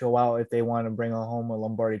up and show out if they want to bring home a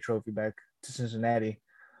Lombardi Trophy back to Cincinnati,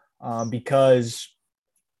 because,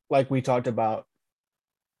 like we talked about,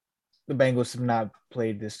 the Bengals have not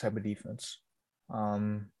played this type of defense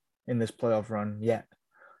in this playoff run yet.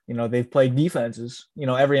 They've played defenses.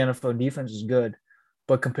 Every NFL defense is good,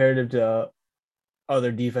 but comparative to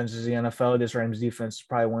other defenses in the NFL, this Rams defense is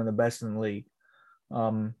probably one of the best in the league.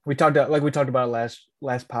 We talked about last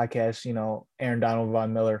podcast, Aaron Donald,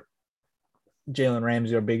 Von Miller, Jalen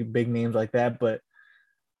Ramsey are big names like that. But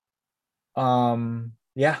I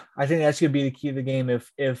think that's going to be the key to the game.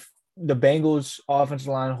 If the Bengals offensive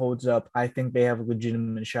line holds up, I think they have a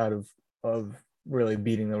legitimate shot of really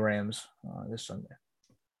beating the Rams this Sunday.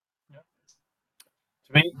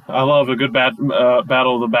 To me, I love a good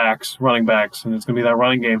battle of the running backs, and it's going to be that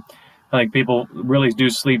running game. I think people really do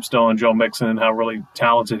sleep still on Joe Mixon and how really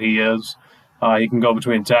talented he is. He can go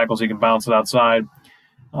between tackles. He can bounce it outside.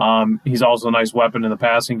 He's also a nice weapon in the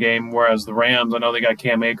passing game, whereas the Rams, I know they got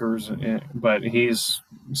Cam Akers, but he's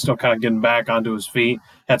still kind of getting back onto his feet.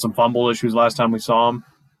 Had some fumble issues last time we saw him.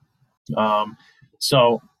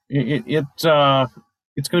 So it's going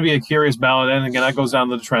to be a curious ballot. And, again, that goes down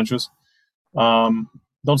to the trenches.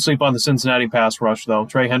 Don't sleep on the Cincinnati pass rush, though.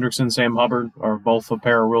 Trey Hendrickson, Sam Hubbard are both a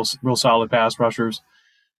pair of real solid pass rushers.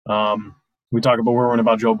 We talk about worrying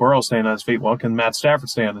about Joe Burrow staying on his feet. Well, can Matt Stafford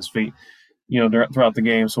stay on his feet, throughout the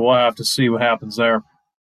game? So we'll have to see what happens there.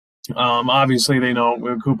 Obviously, they know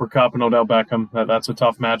Cooper Kupp and Odell Beckham. That's a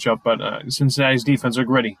tough matchup, but Cincinnati's defense are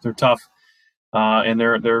gritty. They're tough, and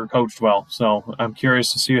they're coached well. So I'm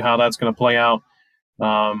curious to see how that's going to play out.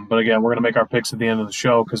 But again, we're going to make our picks at the end of the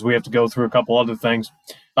show because we have to go through a couple other things.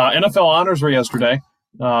 NFL honors were yesterday.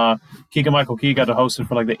 Keegan-Michael Key got to host it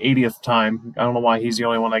for like the 80th time. I don't know why he's the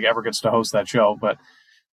only one that ever gets to host that show, but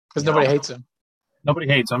because nobody hates him. Nobody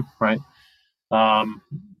hates him, right?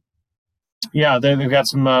 They've got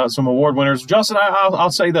some award winners. Justin, I'll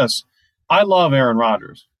say this: I love Aaron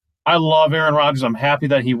Rodgers. I'm happy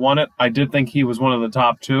that he won it. I did think he was one of the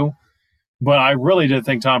top 2, but I really did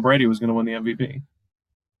think Tom Brady was going to win the MVP.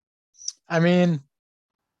 I mean,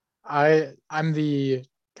 I'm the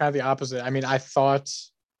kind of the opposite. I mean, I thought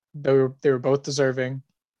They were both deserving,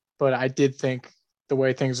 but I did think the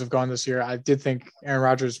way things have gone this year, I did think Aaron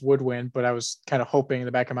Rodgers would win, but I was kind of hoping in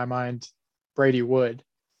the back of my mind Brady would.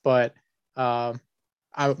 But I'm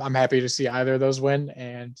happy to see either of those win,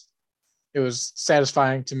 and it was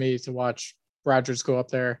satisfying to me to watch Rodgers go up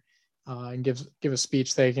there and give a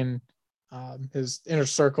speech thanking his inner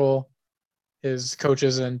circle, his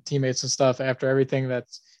coaches and teammates and stuff after everything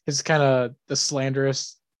that's his kind of the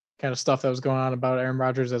slanderous kind of stuff that was going on about Aaron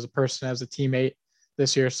Rodgers as a person, as a teammate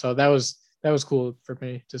this year. So that was cool for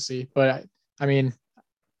me to see. But I mean,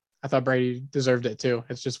 I thought Brady deserved it too.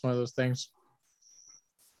 It's just one of those things.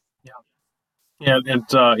 Yeah,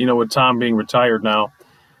 and with Tom being retired now,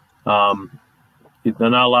 not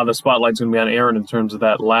a lot of the spotlight's going to be on Aaron in terms of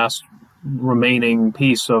that last remaining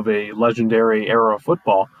piece of a legendary era of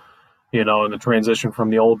football. And the transition from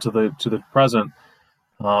the old to the present.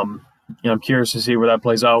 I'm curious to see where that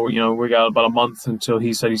plays out. We got about a month until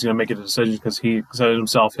he said he's going to make a decision, because he said it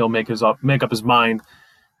himself. He'll make up his mind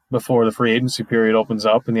before the free agency period opens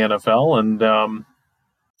up in the NFL. And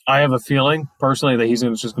I have a feeling personally that he's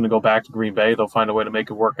just going to go back to Green Bay. They'll find a way to make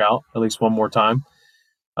it work out at least one more time.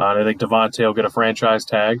 I think Devontae will get a franchise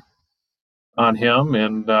tag on him,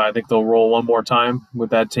 and I think they'll roll one more time with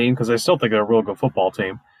that team, because I still think they're a real good football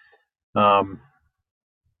team. But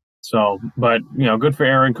good for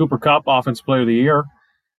Aaron. Cooper Kupp, Offensive Player of the Year.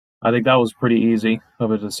 I think that was pretty easy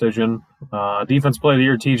of a decision. Defense Player of the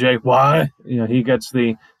Year, TJ Watt. He gets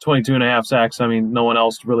the 22.5 sacks. I mean, no one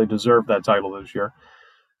else really deserved that title this year.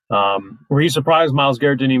 Were you surprised Myles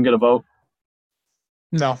Garrett didn't even get a vote?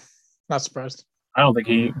 No, not surprised. I don't think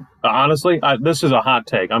he – honestly, this is a hot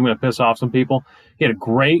take. I'm going to piss off some people. He had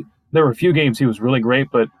there were a few games he was really great,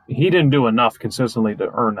 but he didn't do enough consistently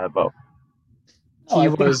to earn that vote. He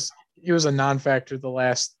was a non-factor the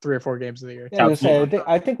last 3 or 4 games of the year. Yeah,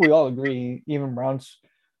 I think we all agree, even Browns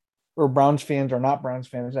fans or not Browns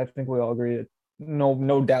fans, I think we all agree that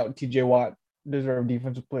no doubt TJ Watt deserved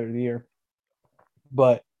Defensive Player of the Year.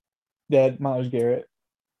 But that Myles Garrett,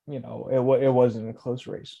 it wasn't a close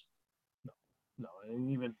race. No,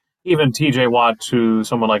 even TJ Watt to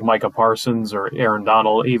someone like Micah Parsons or Aaron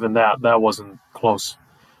Donald, even that wasn't close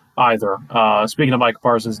either. Speaking of Micah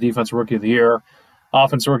Parsons, Defensive Rookie of the Year.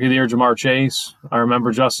 Offensive Rookie of the Year, Ja'Marr Chase. I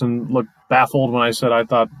remember Justin looked baffled when I said I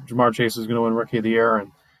thought Ja'Marr Chase was going to win Rookie of the Year,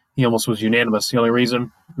 and he almost was unanimous. The only reason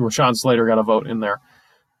Rashawn Slater got a vote in there.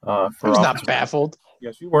 I was not baffled.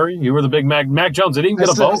 Yes, you were. You were the big Mac Jones. Did he get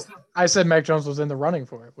a vote? I said Mac Jones was in the running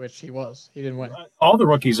for it, which he was. He didn't win. All the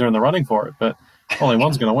rookies are in the running for it, but only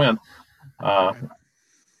one's going to win. Ja'Marr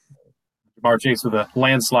Chase with a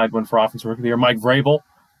landslide win for Offensive Rookie of the Year. Mike Vrabel,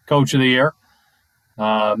 Coach of the Year.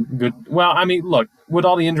 Good. Well, I mean, look, with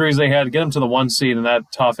all the injuries they had, to get him to the 1 seed in that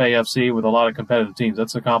tough AFC with a lot of competitive teams,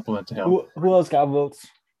 that's a compliment to him. Who else got votes?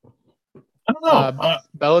 I don't know.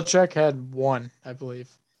 Belichick had 1, I believe.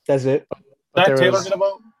 That's it. Zach Taylor get a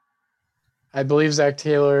vote? I believe Zach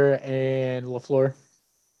Taylor and LaFleur.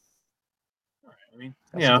 I mean,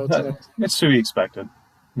 it's to be expected.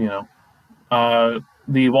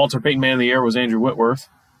 The Walter Payton Man of the Year was Andrew Whitworth,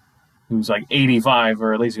 who's like 85,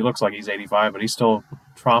 or at least he looks like he's 85, but he's still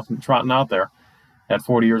trotting out there at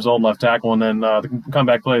 40 years old, left tackle. And then the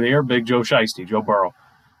comeback player of the year, Big Joe Shiesty, Joe Burrow,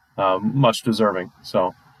 much deserving.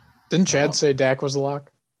 So, didn't Chad say Dak was a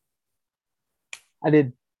lock? I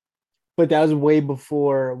did, but that was way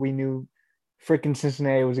before we knew freaking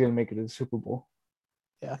Cincinnati was going to make it to the Super Bowl.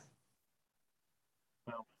 Yeah.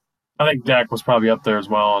 Well, I think Dak was probably up there as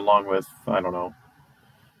well, along with, I don't know.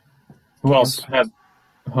 Who else had?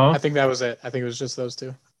 Huh? I think that was it. I think it was just those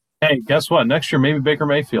 2. Hey, guess what? Next year, maybe Baker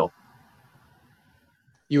Mayfield.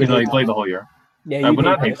 He played the whole year. Yeah, I would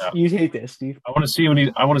not hate that. You hate that, Steve. I want to see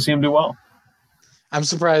him do well. I'm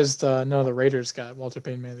surprised none of the Raiders got Walter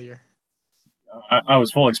Payton Man of the Year. I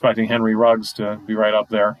was fully expecting Henry Ruggs to be right up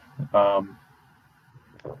there. John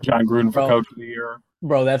Gruden for Coach of the Year.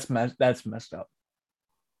 Bro, that's messed up.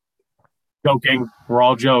 Joking. We're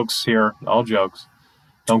all jokes here. All jokes.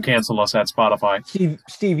 Don't cancel us at Spotify.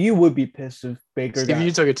 Steve, you would be pissed if Baker got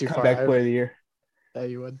you took it too far. Comeback Player of the Year. Yeah,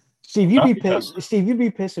 you would. Steve, you'd be pissed. Steve, you'd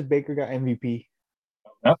be pissed if Baker got MVP.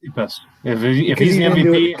 I'd be pissed. If he's the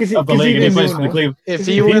MVP of the league and he plays for the Cleveland.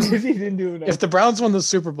 If the Browns won the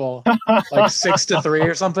Super Bowl like 6-3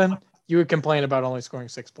 or something, you would complain about only scoring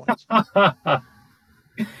 6 points.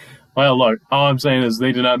 Well, look, all I'm saying is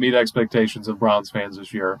they did not meet expectations of Browns fans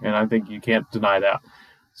this year, and I think you can't deny that.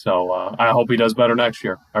 So I hope he does better next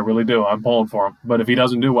year. I really do. I'm pulling for him. But if he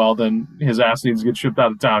doesn't do well, then his ass needs to get shipped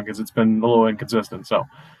out of town because it's been a little inconsistent. So,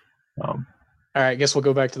 all right, I guess we'll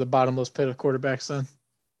go back to the bottomless pit of quarterbacks then.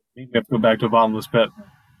 We have to go back to a bottomless pit.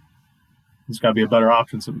 He's got to be a better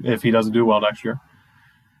option if he doesn't do well next year.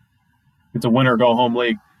 It's a winner go home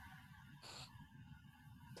league.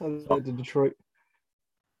 Tell that to Detroit.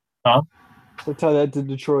 Huh? So tell that to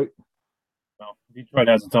Detroit. Well, Detroit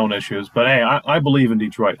has its own issues, but hey, I believe in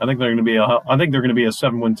Detroit. I think they're going to be a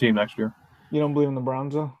 7-win team next year. You don't believe in the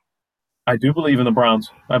Browns though? I do believe in the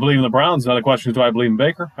Browns. I believe in the Browns. Now the question is, do I believe in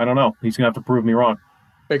Baker? I don't know. He's going to have to prove me wrong.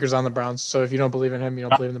 Baker's on the Browns, so if you don't believe in him, you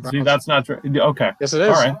don't believe in the Browns. See, that's not true. Okay. Yes, it is.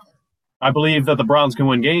 All right. I believe that the Browns can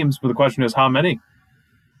win games, but the question is how many?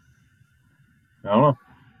 I don't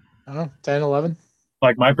know. 10, 11.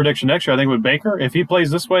 Like my prediction next year, I think with Baker, if he plays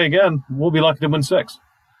this way again, we'll be lucky to win 6.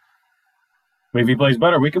 I mean, if he plays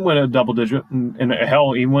better, we can win a double digit and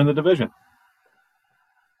hell, even win the division.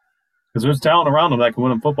 Because there's talent around him that can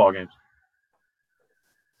win them football games.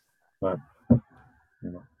 But,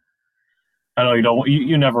 I know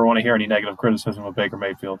you never want to hear any negative criticism of Baker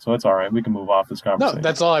Mayfield, so it's all right. We can move off this conversation. No,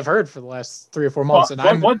 that's all I've heard for the last 3 or 4 months, and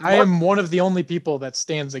I am one of the only people that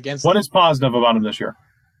stands against. What is positive about him this year?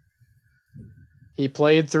 He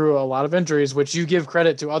played through a lot of injuries, which you give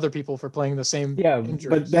credit to other people for playing the same injuries.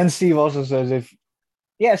 But then Steve also says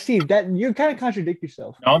Steve, that you kind of contradict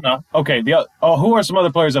yourself. No. Okay. Who are some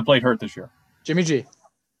other players that played hurt this year? Jimmy G.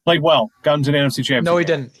 Played well. Got into the NFC Championship. No, he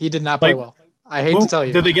didn't. He did not play well. I hate to tell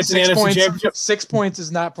you. Did they get to the NFC Championship? 6 points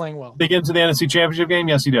is not playing well. They get into the NFC Championship game?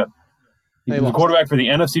 Yes, he did. He was the quarterback for the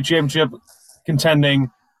NFC Championship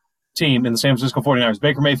contending team in the San Francisco 49ers.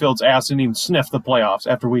 Baker Mayfield's ass didn't even sniff the playoffs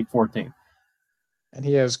after week 14. And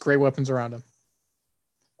he has great weapons around him.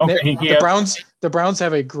 Okay, the Browns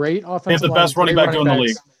have a great offensive line. They have the best running back in the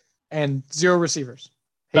league. And 0 receivers.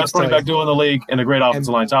 Best running back in the league and a great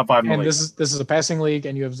offensive line, top 5 in the league. And this is a passing league,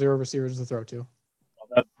 and you have 0 receivers to throw to.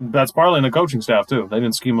 That's partly in the coaching staff, too. They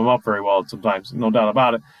didn't scheme them up very well sometimes, no doubt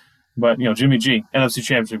about it. But, Jimmy G, NFC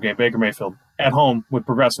Championship game, Baker Mayfield, at home with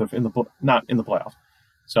Progressive, not in the playoffs.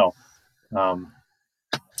 So,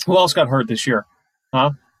 who else got hurt this year?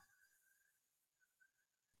 Huh?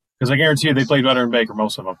 Because I guarantee you they played better than Baker,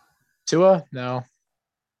 most of them. Tua? No.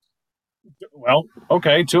 Well,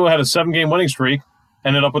 okay. Tua had a 7-game winning streak,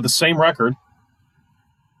 ended up with the same record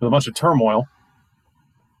with a bunch of turmoil.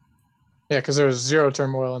 Yeah, because there was 0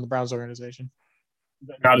 turmoil in the Browns organization.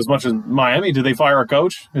 Not as much as Miami. Did they fire a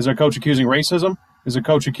coach? Is their coach accusing racism? Is their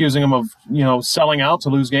coach accusing them of, selling out to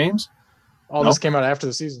lose games? All this came out after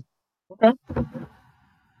the season. Okay.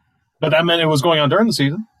 But that meant it was going on during the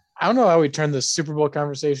season. I don't know how we turned the Super Bowl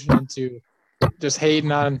conversation into just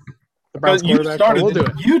hating on the Browns quarterback. We'll do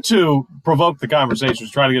it. You two provoked the conversation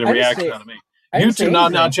to try to get a reaction out of me. You two,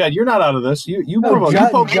 now, Chad, you're not out of this. You provoked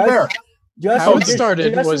the bear. How it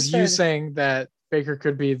started was you saying that Baker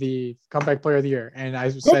could be the comeback player of the year, and I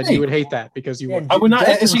said you would hate that because you would. I would not.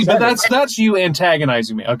 See, but that's you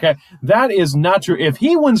antagonizing me. Okay, that is not true. If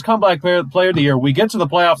he wins comeback player of the year, we get to the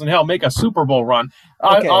playoffs and hell make a Super Bowl run.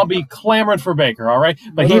 I'll be clamoring for Baker. All right,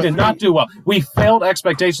 but he did not do well. We failed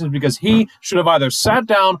expectations because he should have either sat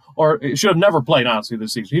down or should have never played. Honestly,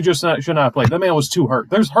 this season he just should not have played. That man was too hurt.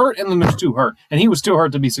 There's hurt and then there's too hurt, and he was too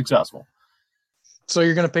hurt to be successful. So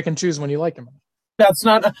you're going to pick and choose when you like him. That's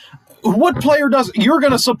not what player does. You're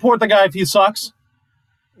going to support the guy if he sucks.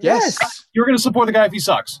 Yes. You're going to support the guy if he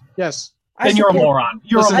sucks. Yes. Then you're a moron.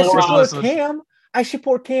 You're a moron. I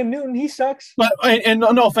support Cam Newton. He sucks. But and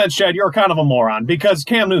no offense, Chad, you're kind of a moron because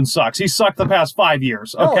Cam Newton sucks. He sucked the past 5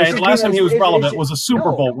 years. Okay, the last time he was relevant was a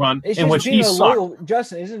Super Bowl run in which he sucked.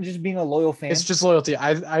 Justin, isn't just being a loyal fan. It's just loyalty.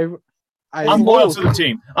 I'm loyal to the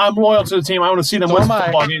team. I want to see them win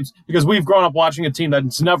football games because we've grown up watching a team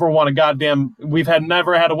that's never won a goddamn.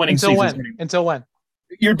 Never had a winning season. Until when?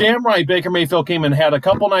 You're damn right. Baker Mayfield came and had a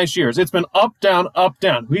couple nice years. It's been up, down, up,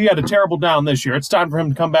 down. We had a terrible down this year. It's time for him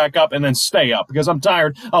to come back up and then stay up because I'm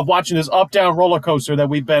tired of watching this up-down roller coaster that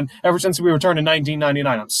we've been ever since we returned in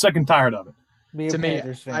 1999. I'm sick and tired of it. To me,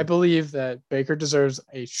 I believe that Baker deserves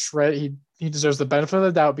a shred. He deserves the benefit of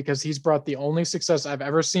the doubt because he's brought the only success I've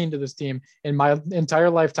ever seen to this team in my entire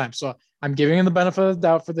lifetime. So I'm giving him the benefit of the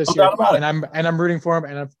doubt for this year, and I'm rooting for him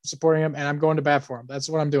and I'm supporting him and I'm going to bat for him. That's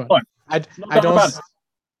what I'm doing. I don't.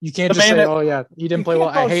 You can't just say, "Oh yeah, he didn't play well.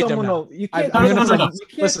 I hate him now." You can't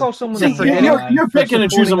call someone. You're picking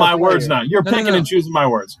and choosing my words now. You're picking and choosing my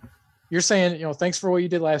words. You're saying, thanks for what you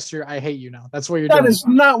did last year. I hate you now. That's what you're doing. That is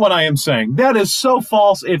not what I am saying. That is so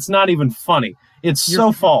false. It's not even funny. It's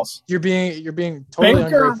so false. You're being totally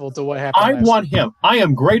ungrateful to what happened. I want him. I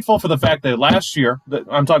am grateful for the fact that last year,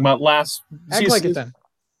 I'm talking about last season. Act like it then.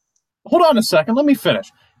 Hold on a second. Let me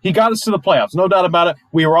finish. He got us to the playoffs, no doubt about it.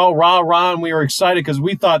 We were all rah-rah, and we were excited because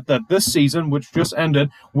we thought that this season, which just ended,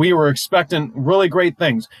 we were expecting really great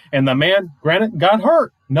things. And the man, granted, got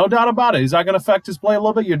hurt. No doubt about it. Is that going to affect his play a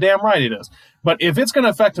little bit? You're damn right it is. But if it's going to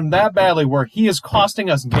affect him that badly where he is costing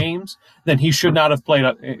us games, then he should not have played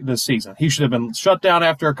this season. He should have been shut down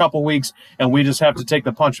after a couple weeks, and we just have to take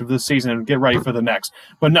the punch of this season and get ready for the next.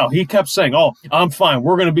 But no, he kept saying, oh, I'm fine.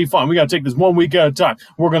 We're going to be fine. We got to take this 1 week at a time.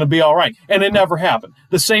 We're going to be all right. And it never happened.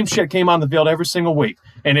 The same shit came on the field every single week,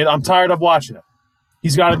 and I'm tired of watching it.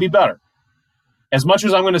 He's got to be better. As much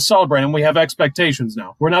as I'm going to celebrate him, we have expectations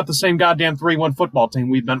now. We're not the same goddamn 3-1 football team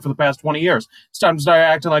we've been for the past 20 years. It's time to start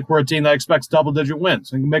acting like we're a team that expects double-digit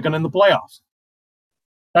wins and make it in the playoffs.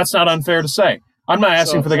 That's not unfair to say. I'm not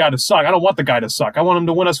asking for the guy to suck. I don't want the guy to suck. I want him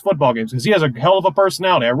to win us football games because he has a hell of a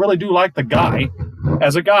personality. I really do like the guy,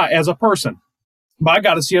 as a person. But I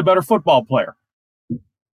got to see a better football player.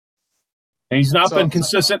 And he's not been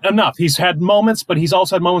consistent enough. He's had moments, but he's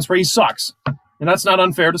also had moments where he sucks. And that's not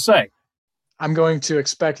unfair to say. I'm going to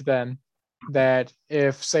expect then that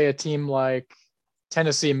if, say, a team like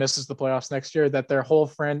Tennessee misses the playoffs next year, that their whole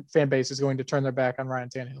fan base is going to turn their back on Ryan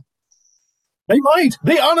Tannehill. They might.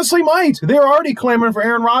 They honestly might. They're already clamoring for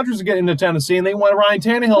Aaron Rodgers to get into Tennessee, and they want Ryan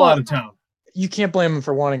Tannehill out of town. You can't blame him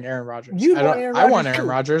for wanting Aaron Rodgers. I want Aaron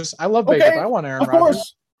Rodgers. I love Baker, but I want Aaron Rodgers. Of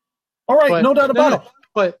course. All right, no doubt about it.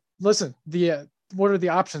 But listen, what are the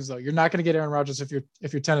options though? You're not going to get Aaron Rodgers if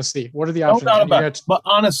you're Tennessee. What are the options? No doubt about it. But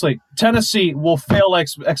honestly, Tennessee will fail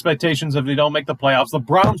expectations if they don't make the playoffs. The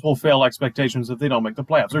Browns will fail expectations if they don't make the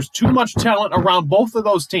playoffs. There's too much talent around both of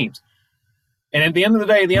those teams. And at the end of the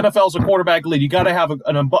day, the NFL is a quarterback league. You got to have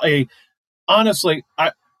honestly,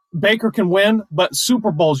 Baker can win, but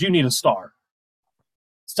Super Bowls, you need a star.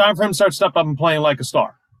 It's time for him to start stepping up and playing like a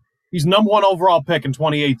star. He's number 1 overall pick in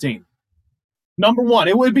 2018. Number 1.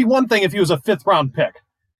 It would be one thing if he was a 5th round pick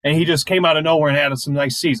and he just came out of nowhere and had some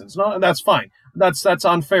nice seasons. No, that's fine. That's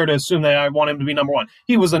unfair to assume that I want him to be number 1.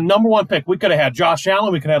 He was a number 1 pick. We could have had Josh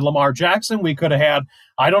Allen. We could have had Lamar Jackson. We could have had,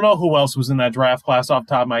 I don't know who else was in that draft class off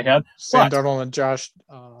the top of my head. Sam Darnold and Josh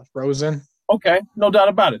Rosen. Okay, no doubt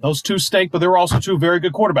about it. Those two stink, but there were also 2 very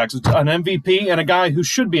good quarterbacks. It's an MVP and a guy who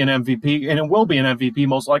should be an MVP, and it will be an MVP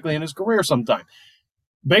most likely in his career sometime.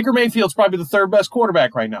 Baker Mayfield's probably the 3rd best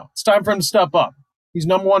quarterback right now. It's time for him to step up. He's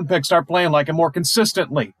number 1 pick. Start playing like him more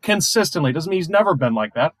consistently. Consistently. Doesn't mean he's never been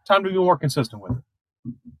like that. Time to be more consistent with it.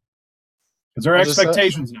 Because there are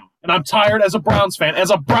expectations now. And I'm tired as a Browns fan,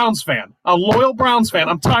 a loyal Browns fan,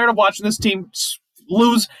 I'm tired of watching this team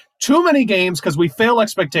lose too many games because we fail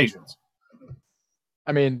expectations.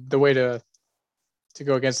 I mean, the way to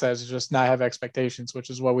go against that is just not have expectations,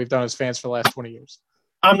 which is what we've done as fans for the last 20 years.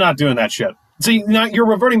 I'm not doing that shit. See, now you're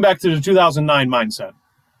reverting back to the 2009 mindset.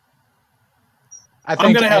 I'm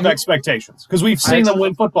going to have expectations because we've seen them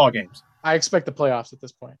win football games. I expect the playoffs at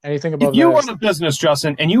this point. Anything above that. If you run a business,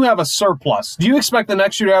 Justin, and you have a surplus, do you expect the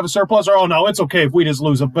next year to have a surplus? Or, oh, no, it's okay if we just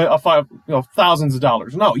lose thousands of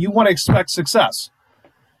dollars. No, you want to expect success.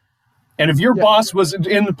 And if your boss was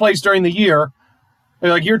in the place during the year,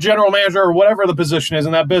 like your general manager or whatever the position is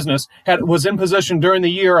in that business, was in position during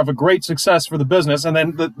the year of a great success for the business, and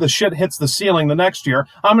then the shit hits the ceiling the next year,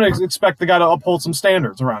 I'm going to expect the guy to uphold some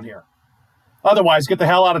standards around here. Otherwise, get the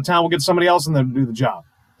hell out of town. We'll get somebody else in there to do the job.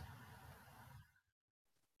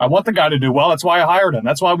 I want the guy to do well. That's why I hired him.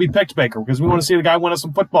 That's why we picked Baker, because we want to see the guy win us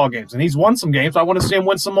some football games. And he's won some games. I want to see him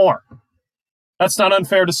win some more. That's not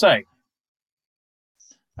unfair to say.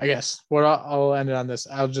 I guess. What I'll end it on this.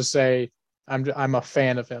 I'll just say I'm a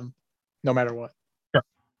fan of him, no matter what. Sure.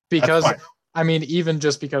 Because, I mean, even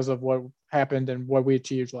just because of what happened and what we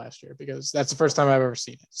achieved last year, because that's the first time I've ever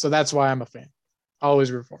seen it. So that's why I'm a fan. I'll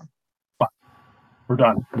always root for him. Fine. We're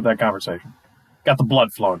done with that conversation. Got the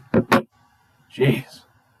blood flowing. Jeez.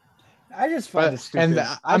 I just find it stupid.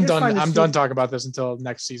 And I'm done talking about this until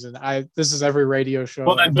next season. This is every radio show.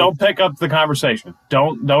 Well, then don't pick up the conversation.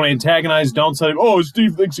 Don't antagonize. Don't say, "Oh,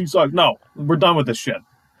 Steve thinks he sucks." No, we're done with this shit.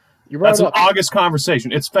 That's an August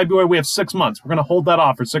conversation. It's February. We have 6 months. We're going to hold that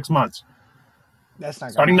off for 6 months. That's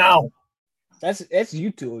not starting now. That's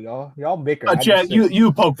you two, y'all. Y'all bicker. Chad,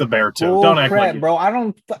 you poke the bear too. Oh, don't act crap, like bro.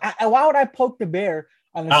 Why would I poke the bear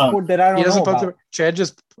on a sport that I don't know about? Chad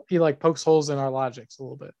he pokes holes in our logics a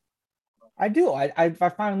little bit. I do. I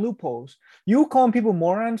find loopholes. You calling people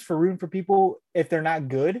morons for rooting for people if they're not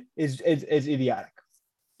good is idiotic.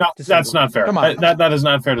 No, that's not fair. Come on. That is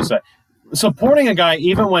not fair to say. Supporting a guy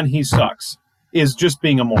even when he sucks is just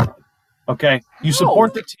being a moron. Okay? You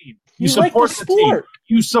support the team. You support the team.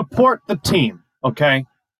 You support the team. Okay?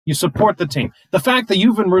 You support the team. The fact that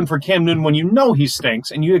you've been rooting for Cam Newton when you know he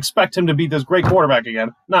stinks and you expect him to be this great quarterback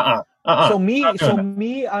again. So me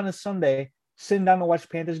on a Sunday sitting down to watch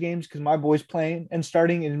Panthers games because my boy's playing and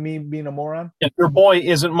starting and me being a moron. Yeah, your boy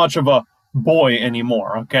isn't much of a boy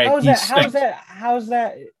anymore. Okay, How's he that? stinks. How's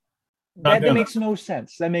that? Not That doing makes no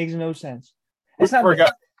sense. That makes no sense. it. It's not.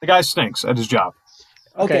 The guy stinks at his job.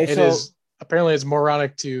 Okay, Okay, it so is apparently it's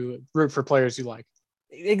moronic to root for players you like.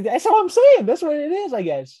 that's what I'm saying. That's what it is, I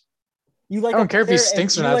guess. You like I don't a care if he player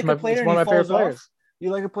stinks or you not. like a It's player and one he of my favorite falls players. off. You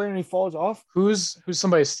like a player and he falls off. Who's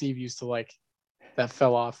somebody Steve used to like that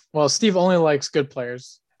fell off? Well, Steve only likes good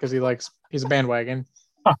players because he's a bandwagon.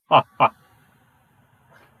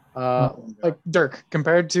 Like Dirk,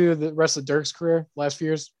 compared to the rest of Dirk's career last few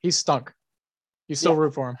years, he stunk. You still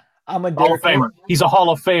root for him. I'm a Hall of Derek Famer. He's a Hall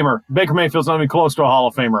of Famer. Baker Mayfield's not even close to a Hall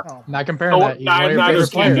of Famer. Oh. Not comparing No, that. He's one of your neither favorite is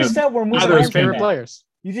Cam You players. just said we're moving Neither One on of is your from favorite that. players.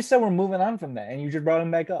 You just said we're moving on from that, and you just brought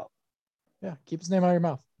him back up. Yeah, keep his name out of your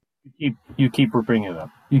mouth. You keep bringing it up.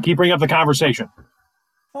 You keep bringing up the conversation.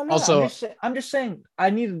 Oh, no, Also- I'm just saying I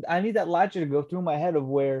need that logic to go through my head of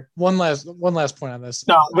where One last point on this.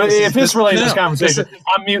 No, but if it's related to this no, conversation,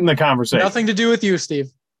 I'm muting the conversation. Nothing to do with you, Steve.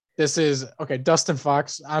 This is okay. Dustin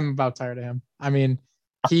Fox. I'm about tired of him. I mean,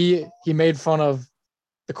 he made fun of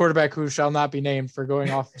the quarterback who shall not be named for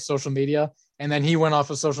going off of social media, and then he went off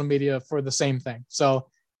of social media for the same thing. So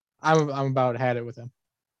I'm about had it with him.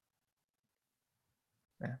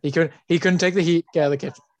 Yeah. He couldn't take the heat. Get out of the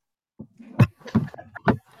kitchen.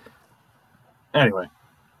 Anyway,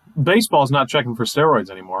 baseball's not checking for steroids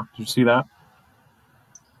anymore. Did you see that?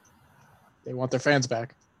 They want their fans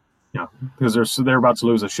back. Yeah, because they're about to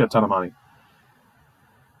lose a shit ton of money.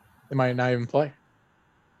 They might not even play.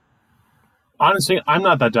 Honestly, I'm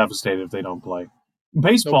not that devastated if they don't play.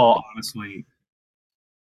 Baseball, honestly,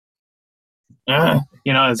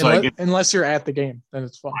 it's Unless you're at the game, then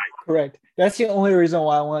it's fine. correct. That's the only reason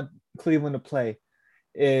why I want Cleveland to play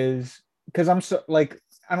is because I'm so like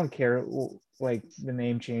I don't care like the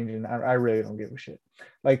name changing. I really don't give a shit.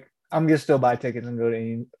 Like I'm gonna still buy tickets and go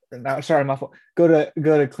to my fault. Go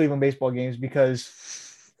to Cleveland baseball games because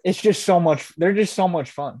it's just so much. They're just so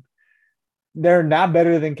much fun. They're not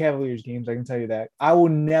better than Cavaliers games. I can tell you that. I will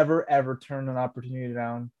never ever turn an opportunity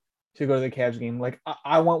down to go to the Cavs game. Like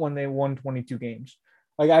I went when they won 22 games.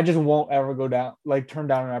 Like I just won't ever turn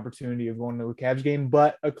down an opportunity of going to a Cavs game,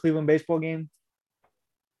 but a Cleveland baseball game,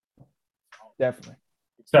 definitely.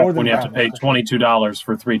 except more than when you have to Browns, pay $22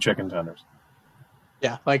 for 3 chicken tenders.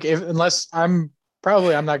 Yeah, like unless I'm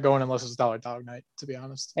not going unless it's Dollar Dog Night, to be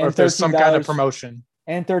honest. And or if there's some kind of $13 promotion.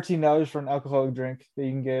 And $13 for an alcoholic drink that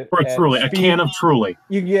you can get For at Truly, a can of Truly.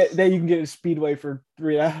 You can get at Speedway for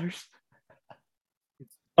 $3.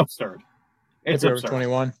 Absurd. It's If you're over absurd.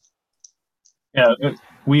 21. Yeah,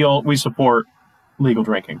 we support legal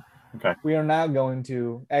drinking. Okay. We are not going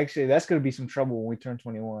to. Actually, that's going to be some trouble when we turn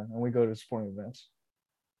 21 and we go to sporting events.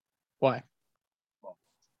 Why?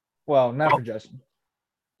 Well, not for Justin.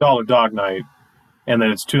 $1 Dog Night, and then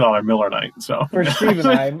it's $2 Miller Night. So For Steve and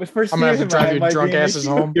I. I'm gonna have to drive your drunk asses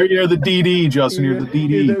home. You're the DD, Justin. You're the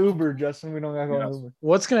DD. You're the Uber, Justin. We don't got to go on Uber.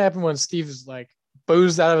 What's gonna happen when Steve is like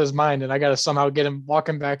boozed out of his mind and I gotta somehow get him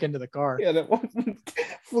walking back into the car? Yeah, that one.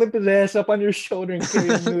 Flip his ass up on your shoulder and carry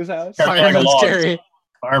him to his house. Fireman's scary.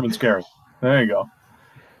 Fireman's scary. There you go.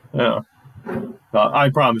 Yeah. I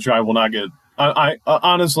promise you, I will not get. I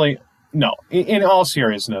honestly, no. In all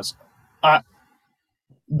seriousness,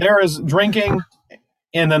 there is drinking,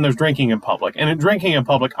 and then there's drinking in public. And in drinking in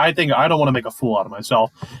public, I think I don't want to make a fool out of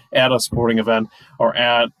myself at a sporting event or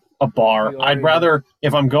at a bar. I'd rather,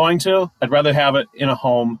 if I'm going to, I'd rather have it in a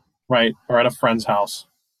home, right, or at a friend's house,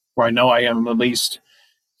 where I know I am at least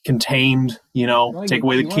contained. Take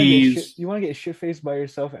away the keys. You want to get shit faced by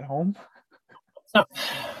yourself at home? No.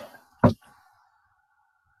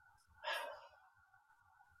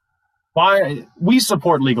 Why we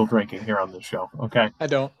support legal drinking here on this show? Okay, I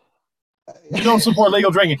don't. you don't support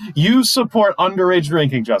legal drinking. You support underage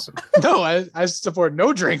drinking, Justin. No, I support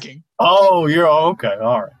no drinking. Oh, you're okay.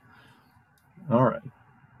 All right.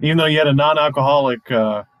 Even though you had a non-alcoholic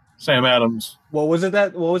Sam Adams, What was it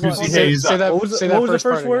that? What was it? Juicy Haze. Say that. What was, say what that was the first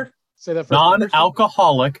first part word? again. Say that first part.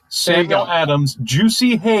 non-alcoholic Samuel go. Adams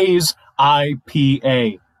Juicy Haze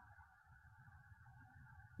IPA.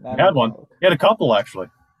 Not He had one. He had a couple actually.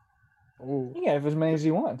 Ooh, He can have as many as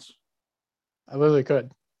he wants. I literally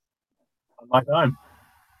could. On my time.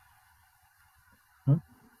 Where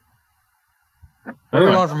are we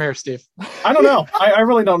Anyway, going from here, Steve? I don't know. I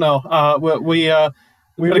really don't know. We got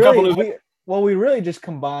a couple new. We really just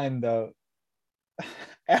combined the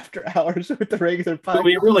after hours with the regular podcast.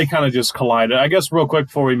 We really kind of just collided. I guess real quick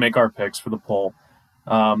before we make our picks for the poll,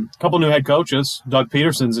 a couple new head coaches. Doug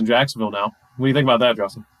Peterson's in Jacksonville now. What do you think about that,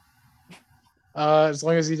 Justin? As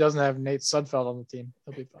long as he doesn't have Nate Sudfeld on the team,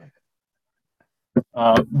 he'll be fine.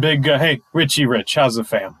 Hey, Richie Rich, how's the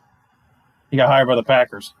fam? He got hired by the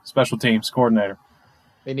Packers, special teams coordinator.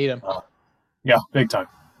 They need him. Yeah, big time.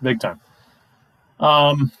 Big time.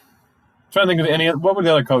 Trying to think of what were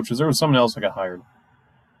the other coaches? There was someone else that got hired.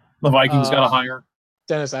 The Vikings got a hire.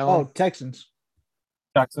 Dennis Allen. Oh, Texans.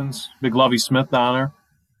 Texans. Big Lovey Smith down there.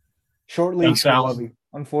 Short leash for Lovey.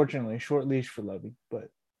 Unfortunately, short leash for Lovey, but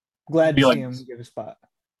glad to see him get a spot.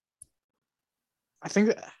 I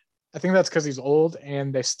think that's because he's old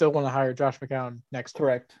and they still want to hire Josh McCown next.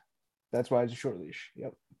 Correct. That's why it's a short leash.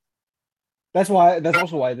 Yep. That's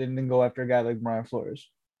also why they didn't go after a guy like Brian Flores.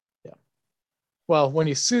 Yeah. Well, when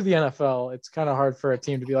you sue the NFL, it's kind of hard for a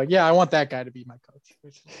team to be like, yeah, I want that guy to be my coach.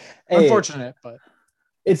 Which is unfortunate, but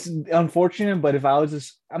it's unfortunate. But if I was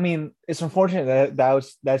it's unfortunate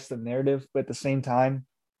that's the narrative. But at the same time,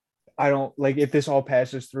 I don't like if this all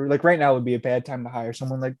passes through. Like right now would be a bad time to hire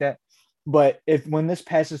someone like that. But when this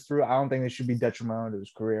passes through, I don't think it should be detrimental to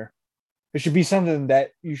his career. It should be something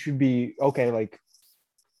that you should be okay, like,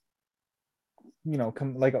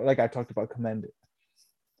 like I talked about, commend it,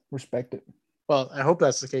 respect it. Well, I hope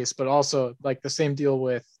that's the case, but also like the same deal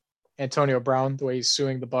with Antonio Brown, the way he's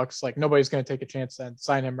suing the Bucs. Like nobody's going to take a chance and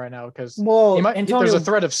sign him right now because there's a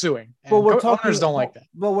threat of suing. And owners don't like that.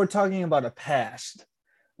 But we're talking about a past,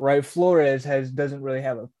 right? Flores doesn't really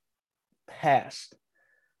have a past.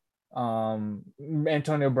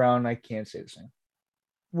 Antonio Brown, I can't say the same.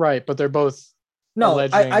 Right, but they're both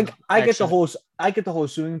I get the whole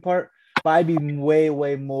suing part, but I'd be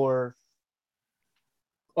way more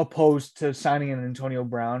opposed to signing an Antonio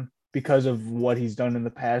Brown because of what he's done in the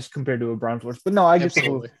past compared to a Brown Flores. But no, I get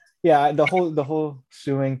the whole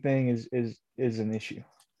suing thing is an issue.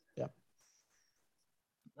 Yeah.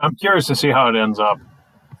 I'm curious to see how it ends up.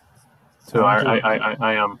 So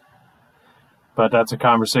I am. But that's a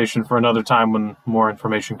conversation for another time when more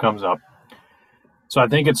information comes up. So I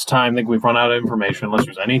think it's time. I think we've run out of information unless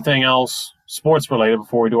there's anything else sports related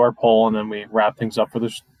before we do our poll and then we wrap things up for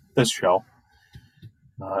this show.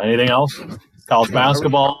 Anything else? College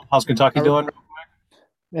basketball. How's Kentucky doing?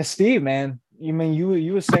 Yeah, Steve, man. You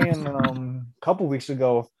were saying a couple weeks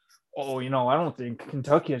ago, I don't think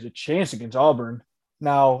Kentucky has a chance against Auburn.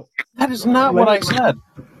 Now that is not what I said.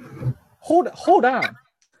 Hold on.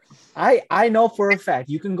 I know for a fact,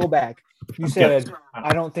 you can go back. You said,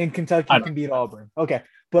 I don't think Kentucky can beat Auburn. Okay.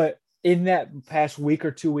 But in that past week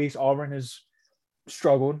or 2 weeks, Auburn has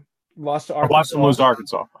struggled. Lost to Arkansas. I watched them lose to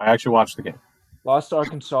Arkansas. I actually watched the game. Lost to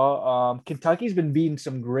Arkansas. Kentucky's been beating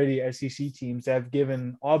some gritty SEC teams that have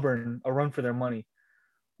given Auburn a run for their money.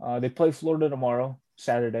 They play Florida tomorrow,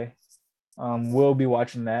 Saturday. We'll be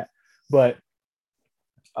watching that. But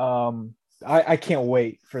I can't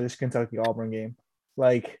wait for this Kentucky-Auburn game.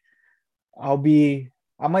 Like, I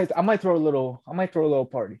might throw a little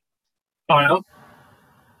party. Oh yeah,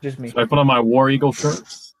 just me. Should I put on my War Eagle shirt?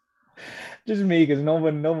 Just me, because no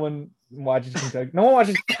one watches Kentucky. No one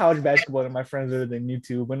watches college basketball in my friends other than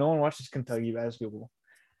YouTube, but no one watches Kentucky basketball.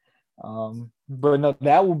 But no,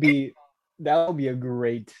 that will be a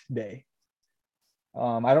great day.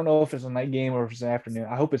 I don't know if it's a night game or if it's an afternoon.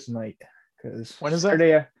 I hope it's night because when is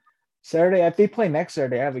that? Saturday. If they play next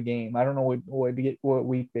Saturday, I have a game. I don't know what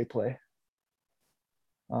week they play.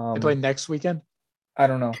 They play next weekend? I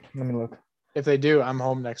don't know. Let me look. If they do, I'm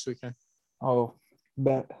home next weekend. Oh,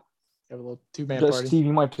 bet. Have a little 2-man party. Steve,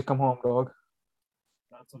 you might have to come home, dog.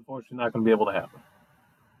 That's unfortunately not going to be able to happen.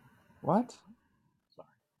 What? Sorry.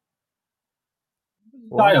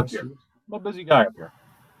 Guy up here. I'm a busy guy up here.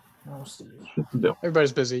 Oh, Steve. What to do?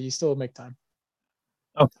 Everybody's busy. You still make time.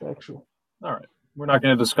 Okay. Actually. All right. We're not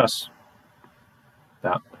going to discuss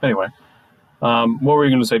that. Anyway. What were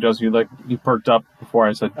you going to say, Joseph? You perked up before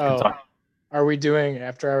I said Kentucky. Are we doing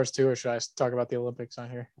after hours too, or should I talk about the Olympics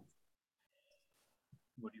on here?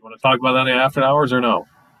 Do you want to talk about that in after hours or no?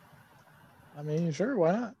 I mean, sure,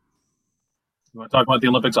 why not? You want to talk about the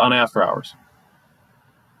Olympics on after hours?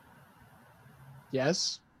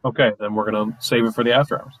 Yes. Okay, then we're going to save it for the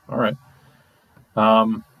after hours. All right.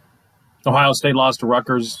 Ohio State lost to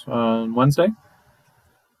Rutgers on Wednesday.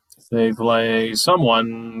 They play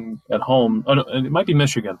someone at home. Oh, no, it might be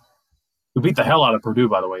Michigan. Who beat the hell out of Purdue,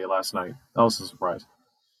 by the way, last night. That was a surprise.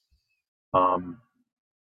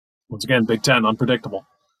 Once again, Big Ten, unpredictable.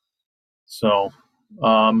 So,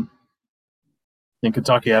 in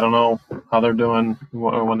Kentucky, I don't know how they're doing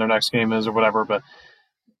when their next game is or whatever, but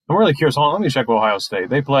I'm really curious. Hold on, let me check with Ohio State.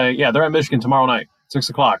 They play, they're at Michigan tomorrow night, 6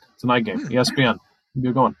 o'clock. It's a night game, ESPN.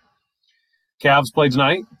 You're going. Cavs play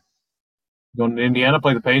tonight. Going to Indiana,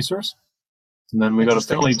 play the Pacers. And then we go to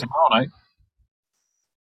Philly tomorrow night.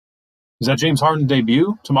 Is that James Harden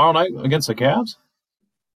debut tomorrow night against the Cavs?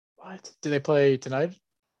 What? Do they play tonight?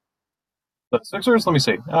 The Sixers. Let me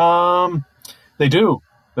see. They do.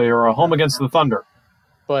 They are home against the Thunder.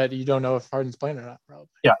 But you don't know if Harden's playing or not, probably.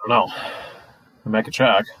 Yeah, I don't know. I'll make a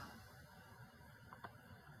check.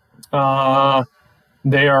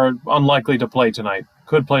 They are unlikely to play tonight.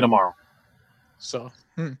 Could play tomorrow. So,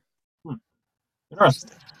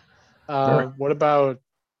 Interesting. what about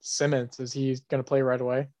Simmons? Is he going to play right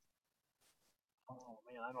away? Oh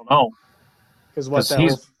man, I don't know. Because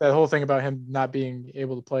that whole thing about him not being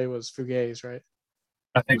able to play was Fugaze, right?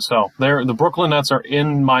 I think so. The Brooklyn Nets are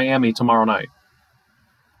in Miami tomorrow night.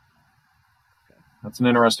 That's an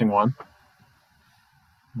interesting one.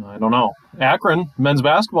 I don't know. Akron men's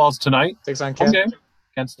basketball is tonight. Takes on Kent. Okay.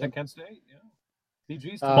 Kent State. Yeah.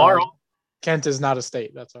 PG's tomorrow. Kent is not a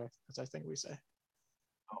state. That's I think we say.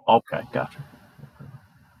 Okay, gotcha.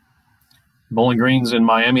 Bowling Green's in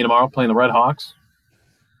Miami tomorrow, playing the Red Hawks.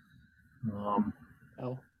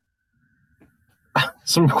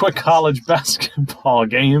 Some quick college basketball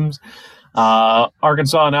games.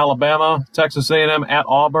 Arkansas and Alabama, Texas A&M at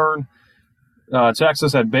Auburn,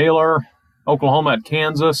 Texas at Baylor, Oklahoma at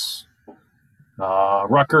Kansas,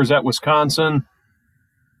 Rutgers at Wisconsin,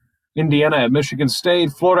 Indiana at Michigan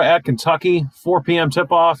State, Florida at Kentucky, 4 p.m.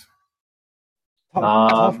 tip-off.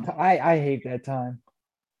 I hate that time.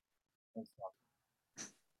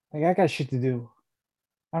 Like, I got shit to do.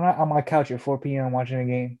 I'm not on my couch at 4 p.m. watching a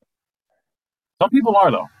game. Some people are,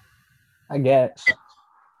 though. I guess.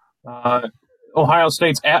 Ohio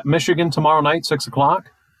State's at Michigan tomorrow night, 6 o'clock.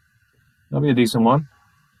 That'll be a decent one.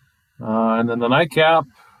 And then the nightcap,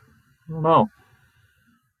 I don't know.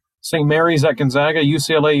 St. Mary's at Gonzaga,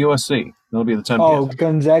 UCLA, USC. That'll be the 10 p.m. Oh,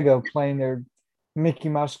 Gonzaga playing their Mickey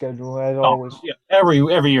Mouse schedule, as always. Yeah, every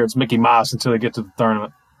year it's Mickey Mouse until they get to the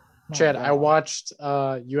tournament. Chad, I watched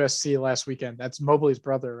USC last weekend. That's Mobley's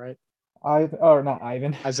brother, right? Not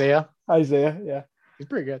Ivan. Isaiah, yeah. he's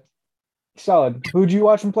pretty good. Solid. Who'd you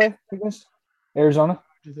watch him play against? Arizona?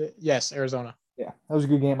 Yes, Arizona. Yeah, that was a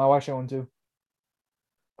good game. I watched that one too.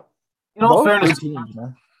 In all fairness, good teams,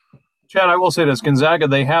 man. Chad, I will say this. Gonzaga,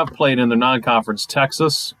 they have played in their non-conference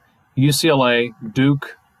Texas, UCLA,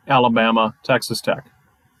 Duke, Alabama, Texas Tech.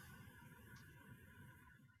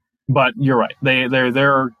 But you're right.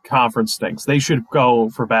 Their conference stinks. They should go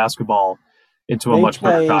for basketball into a much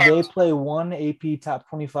better conference. They play one AP top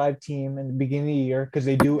 25 team in the beginning of the year because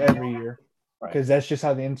they do every year. Because that's just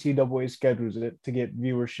how the NCAA schedules it to get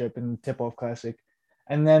viewership in the Tip-Off Classic.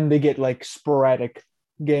 And then they get like sporadic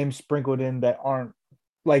games sprinkled in that aren't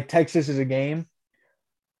like Texas is a game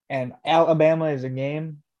and Alabama is a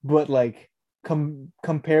game, but like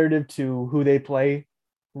comparative to who they play,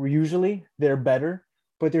 usually they're better,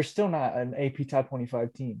 but they're still not an AP top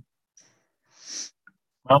 25 team.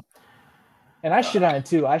 Well, and I shit on it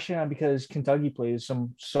too. I shit on it because Kentucky plays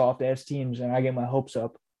some soft ass teams and I get my hopes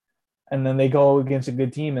up. And then they go against a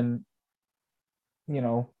good team and,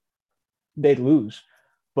 they lose.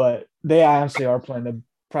 But they honestly are playing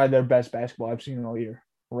probably their best basketball I've seen all year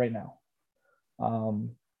right now.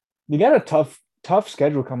 You got a tough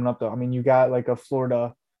schedule coming up, though. I mean, you got like a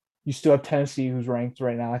Florida. You still have Tennessee, who's ranked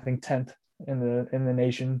right now, I think 10th in the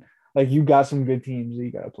nation. Like, you got some good teams that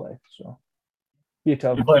you got to play. So, be a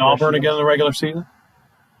tough. You play Auburn again in the regular season?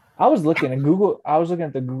 I was looking at Google. I was looking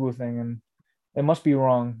at the Google thing, and it must be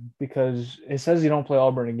wrong because it says you don't play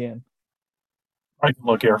Auburn again. I can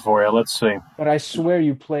look here for you. Let's see. But I swear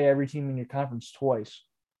you play every team in your conference twice.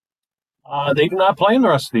 They do not play in the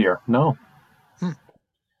rest of the year. No.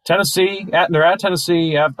 Tennessee, they're at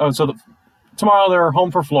Tennessee. Tomorrow they're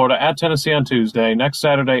home for Florida, at Tennessee on Tuesday. Next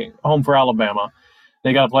Saturday, home for Alabama.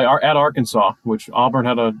 They got to play at Arkansas, which Auburn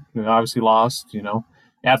had obviously lost,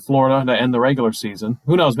 at Florida to end the regular season.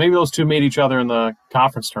 Who knows? Maybe those two meet each other in the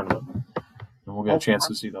conference tournament. And we'll get a chance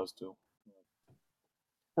to see those two.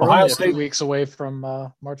 We're Ohio only a State, few weeks away from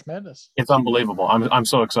March Madness. It's unbelievable. I'm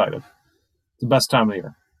so excited. It's the best time of the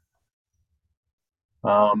year.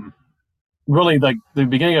 Really, like the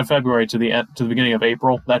beginning of February to the beginning of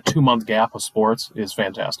April, that 2-month gap of sports is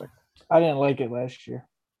fantastic. I didn't like it last year.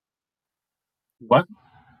 What?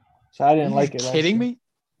 So I didn't like it. Kidding me?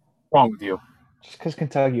 What's wrong with you? Just because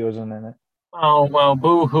Kentucky wasn't in it. Oh well,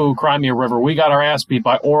 boo-hoo, cry me a river. We got our ass beat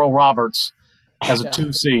by Oral Roberts as a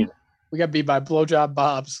 2 seed. We got beat by Blowjob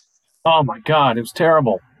Bobs. Oh my God, it was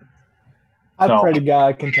terrible. I pray to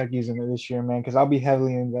God Kentucky's in it this year, man, because I'll be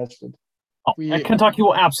heavily invested. And Kentucky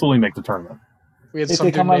will absolutely make the tournament. If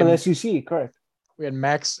they come out of the SEC, correct. We had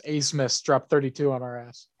Max A. Smith drop 32 on our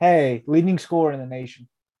ass. Hey, leading scorer in the nation.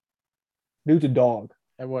 Dude's a dog.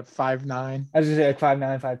 At what, 5'9"? I was going to say like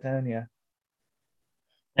 5'9", 5'10", yeah.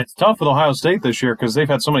 It's tough with Ohio State this year because they've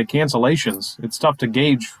had so many cancellations. It's tough to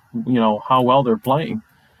gauge, how well they're playing.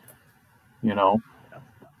 you know.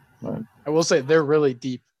 But I will say they're really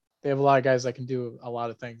deep. They have a lot of guys that can do a lot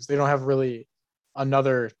of things. They don't have really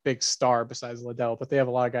another big star besides Liddell, but they have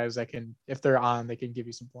a lot of guys that can, if they're on, they can give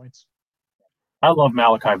you some points. I love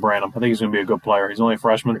Malachi Branham. I think he's going to be a good player. He's only a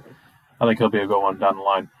freshman. I think he'll be a good one down the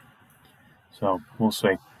line. So we'll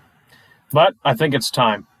see. But I think it's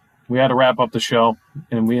time. We had to wrap up the show,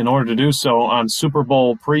 and in order to do so on Super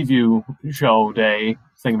Bowl preview show day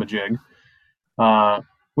thingamajig,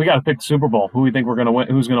 we got to pick the Super Bowl. Who we think we're going to win?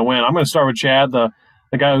 Who's going to win? I'm going to start with Chad, the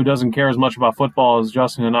guy who doesn't care as much about football as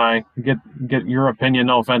Justin and I. Get your opinion,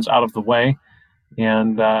 no offense, out of the way,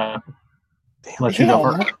 and let you go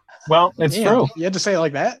first. Well, it's true. You had to say it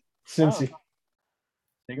like that? Cincy. Oh.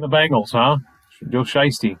 Taking the Bengals, huh? Joe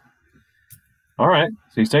Shiesty. All right.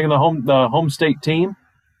 So he's taking the home state team.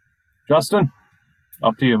 Justin,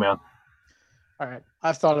 up to you, man. All right.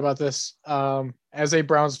 I've thought about this. As a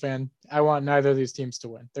Browns fan, I want neither of these teams to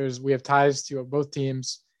win. We have ties to both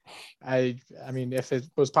teams. I mean, if it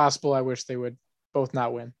was possible, I wish they would both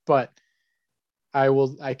not win. But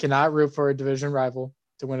I cannot root for a division rival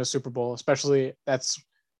to win a Super Bowl, especially that's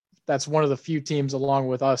one of the few teams along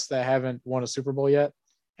with us that haven't won a Super Bowl yet.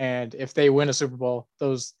 And if they win a Super Bowl,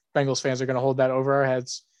 those Bengals fans are going to hold that over our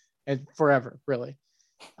heads and forever, really.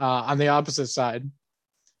 On the opposite side,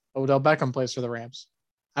 Odell Beckham plays for the Rams.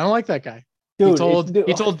 I don't like that guy. Dude,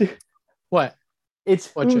 he told what?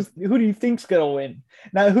 Who do you think's going to win?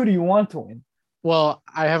 Not who do you want to win? Well,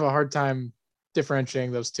 I have a hard time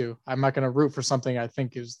differentiating those two. I'm not going to root for something I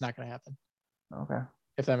think is not going to happen. Okay.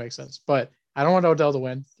 If that makes sense. But I don't want Odell to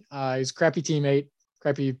win. He's a crappy teammate,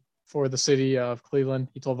 crappy for the city of Cleveland.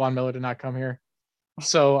 He told Von Miller to not come here.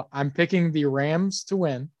 So I'm picking the Rams to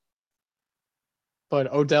win.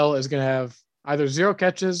 But Odell is going to have either 0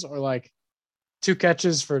 catches or like 2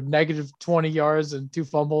 catches for negative 20 yards and 2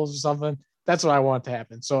 fumbles or something. That's what I want to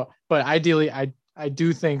happen. So, but ideally, I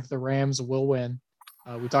do think the Rams will win.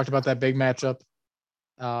 We talked about that big matchup.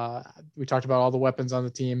 We talked about all the weapons on the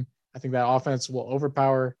team. I think that offense will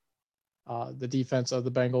overpower the defense of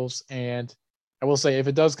the Bengals. And I will say, if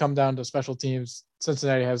it does come down to special teams,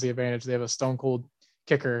 Cincinnati has the advantage. They have a stone cold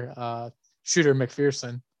kicker, Shooter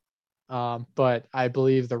McPherson. But I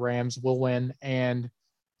believe the Rams will win. And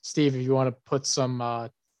Steve, if you want to put some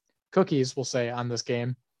cookies, we'll say, on this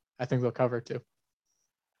game, I think they'll cover too.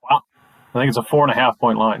 Wow. I think it's a 4.5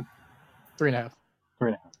 point line. 3.5.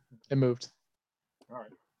 3.5. It moved. All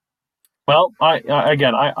right. Well,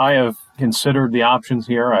 I have considered the options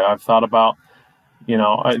here. I've thought about,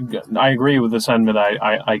 I agree with the sentiment.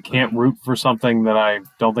 I can't root for something that I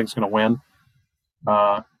don't think is going to win.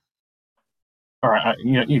 All right,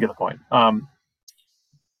 you get the point. But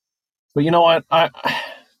you know what? I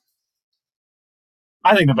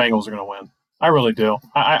think the Bengals are going to win. I really do.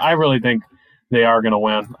 I really think they are going to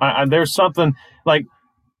win. There's something like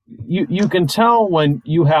you can tell when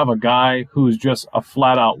you have a guy who's just a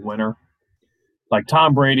flat out winner. Like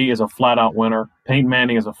Tom Brady is a flat out winner. Peyton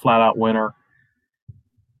Manning is a flat out winner.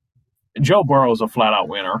 Joe Burrow is a flat out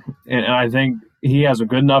winner, and I think he has a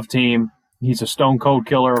good enough team. He's a stone cold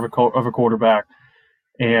killer of a quarterback,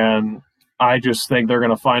 and I just think they're going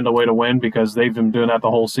to find a way to win because they've been doing that the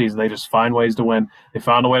whole season. They just find ways to win. They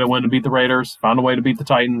found a way to win to beat the Raiders, found a way to beat the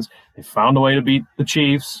Titans. They found a way to beat the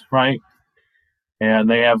Chiefs, right? And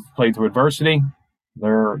they have played through adversity.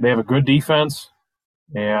 They have a good defense,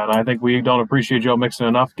 and I think we don't appreciate Joe Mixon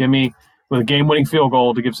enough. Give me, with a game-winning field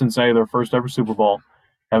goal to give Cincinnati their first ever Super Bowl,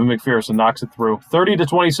 Evan McPherson knocks it through.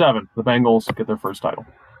 30-27, the Bengals get their first title.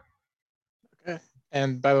 Okay.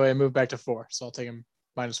 And by the way, I moved back to 4, so I'll take him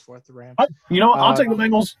 -4 at the Rams. You know what? I'll take the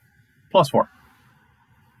Bengals +4.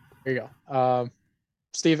 There you go.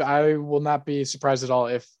 Steve, I will not be surprised at all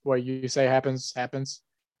if what you say happens.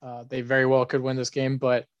 They very well could win this game,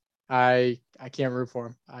 but I can't root for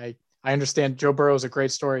him. I understand Joe Burrow is a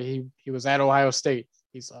great story. He was at Ohio State.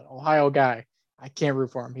 He's an Ohio guy. I can't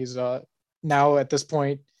root for him. He's now at this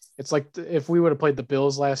point, it's like if we would have played the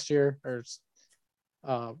Bills last year, or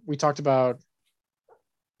we talked about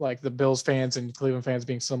like the Bills fans and Cleveland fans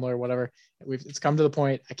being similar, whatever. It's come to the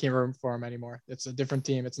point I can't root for him anymore. It's a different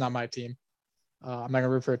team. It's not my team. I'm not gonna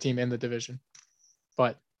root for a team in the division,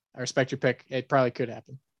 but I respect your pick. It probably could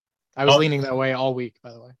happen. I was leaning that way all week,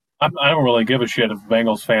 by the way. I don't really give a shit if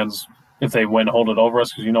Bengals fans, if they win, hold it over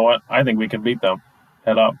us, because you know what? I think we can beat them.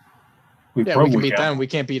 Head up. We can beat them. We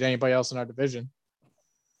can't beat anybody else in our division.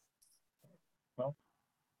 Well,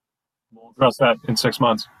 we'll address that in 6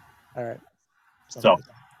 months. All right.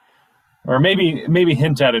 Or maybe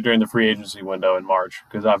hint at it during the free agency window in March,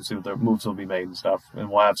 because obviously the moves will be made and stuff, and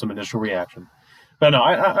we'll have some initial reaction. But no,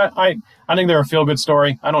 I think they're a feel good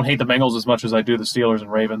story. I don't hate the Bengals as much as I do the Steelers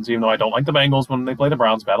and Ravens, even though I don't like the Bengals when they play the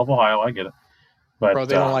Browns. Battle of Ohio, I get it. But Bro,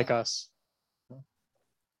 they don't like us.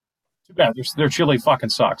 too bad. Their chili fucking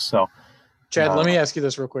sucks. So, Chad, let me ask you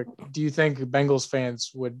this real quick. Do you think Bengals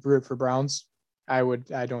fans would root for Browns? I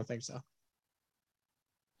would. I don't think so.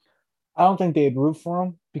 I don't think they'd root for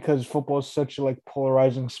them because football is such a like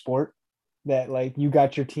polarizing sport that like you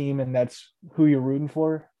got your team and that's who you're rooting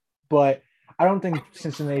for. But I don't think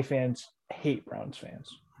Cincinnati fans hate Browns fans.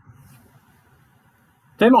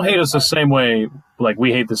 they don't hate us the same way like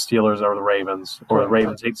we hate the Steelers or the Ravens, or the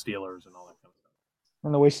Ravens hate Steelers and all that kind of stuff.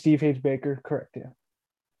 And the way Steve hates Baker, correct? Yeah.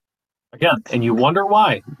 Again, and you wonder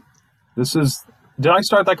why. Did I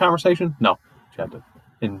start that conversation? No, Chad did.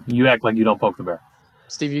 And you act like you don't poke the bear.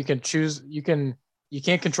 Steve, you can choose. You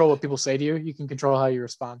can't control what people say to you. You can control how you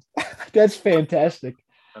respond. That's fantastic.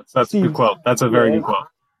 That's Steve, a good quote. That's a very good quote.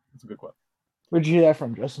 That's a good quote. Where'd you hear that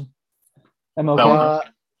from, Justin? MLK?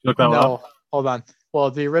 Look that one up. Hold on.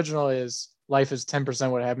 Well, the original is life is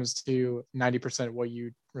 10% what happens to 90% what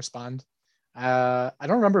you respond. I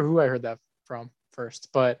don't remember who I heard that from first,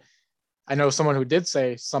 but I know someone who did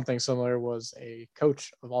say something similar was a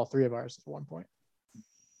coach of all three of ours at one point.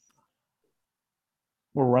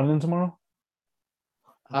 We're running tomorrow?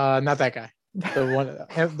 Not that guy.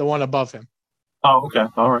 The one above him. Oh, okay.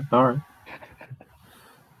 All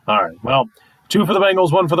right. Well, 2 for the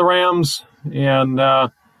Bengals, 1 for the Rams, and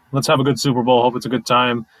let's have a good Super Bowl. Hope it's a good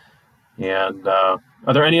time. And are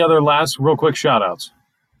there any other last real quick shout-outs?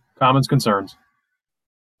 Comments, concerns?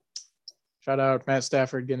 Shout out Matt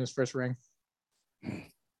Stafford getting his first ring.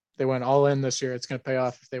 They went all in this year. It's going to pay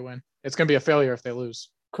off if they win. It's going to be a failure if they lose.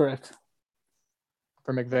 Correct.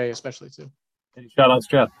 For McVay, especially, too. Any shout-outs,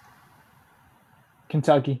 Chad?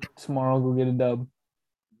 Kentucky tomorrow. Go get a dub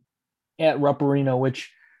at Rupp Arena.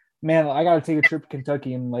 Which, man, I got to take a trip to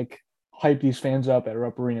Kentucky and like hype these fans up at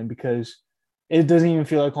Rupp Arena because it doesn't even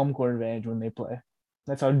feel like home court advantage when they play.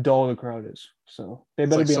 That's how dull the crowd is. So they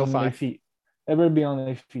better be on their feet. They better be on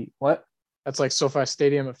their feet. What? That's like SoFi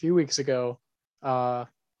Stadium a few weeks ago.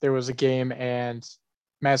 There was a game and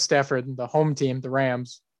Matt Stafford, the home team, the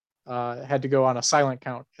Rams, had to go on a silent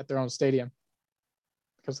count at their own stadium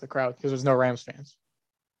because of the crowd, because there's no Rams fans.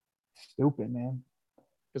 Stupid, man.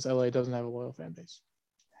 Because LA doesn't have a loyal fan base.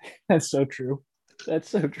 That's so true. That's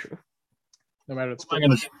so true. No matter who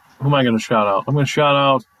am I going to shout out? I'm going to shout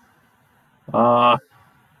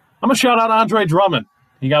out Andre Drummond.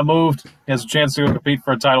 He got moved. He has a chance to compete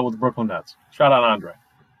for a title with the Brooklyn Nets. Shout out Andre.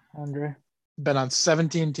 Been on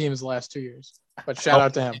 17 teams the last 2 years. But shout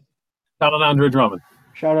out to him. Shout out Andre Drummond.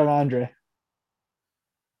 Shout out Andre.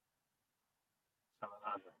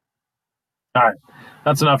 All right.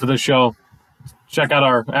 That's enough for this show. Check out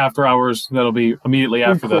our after hours. That'll be immediately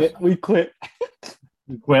after this. We quit.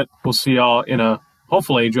 We'll see y'all in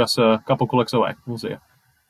hopefully just a couple clicks away. We'll see you.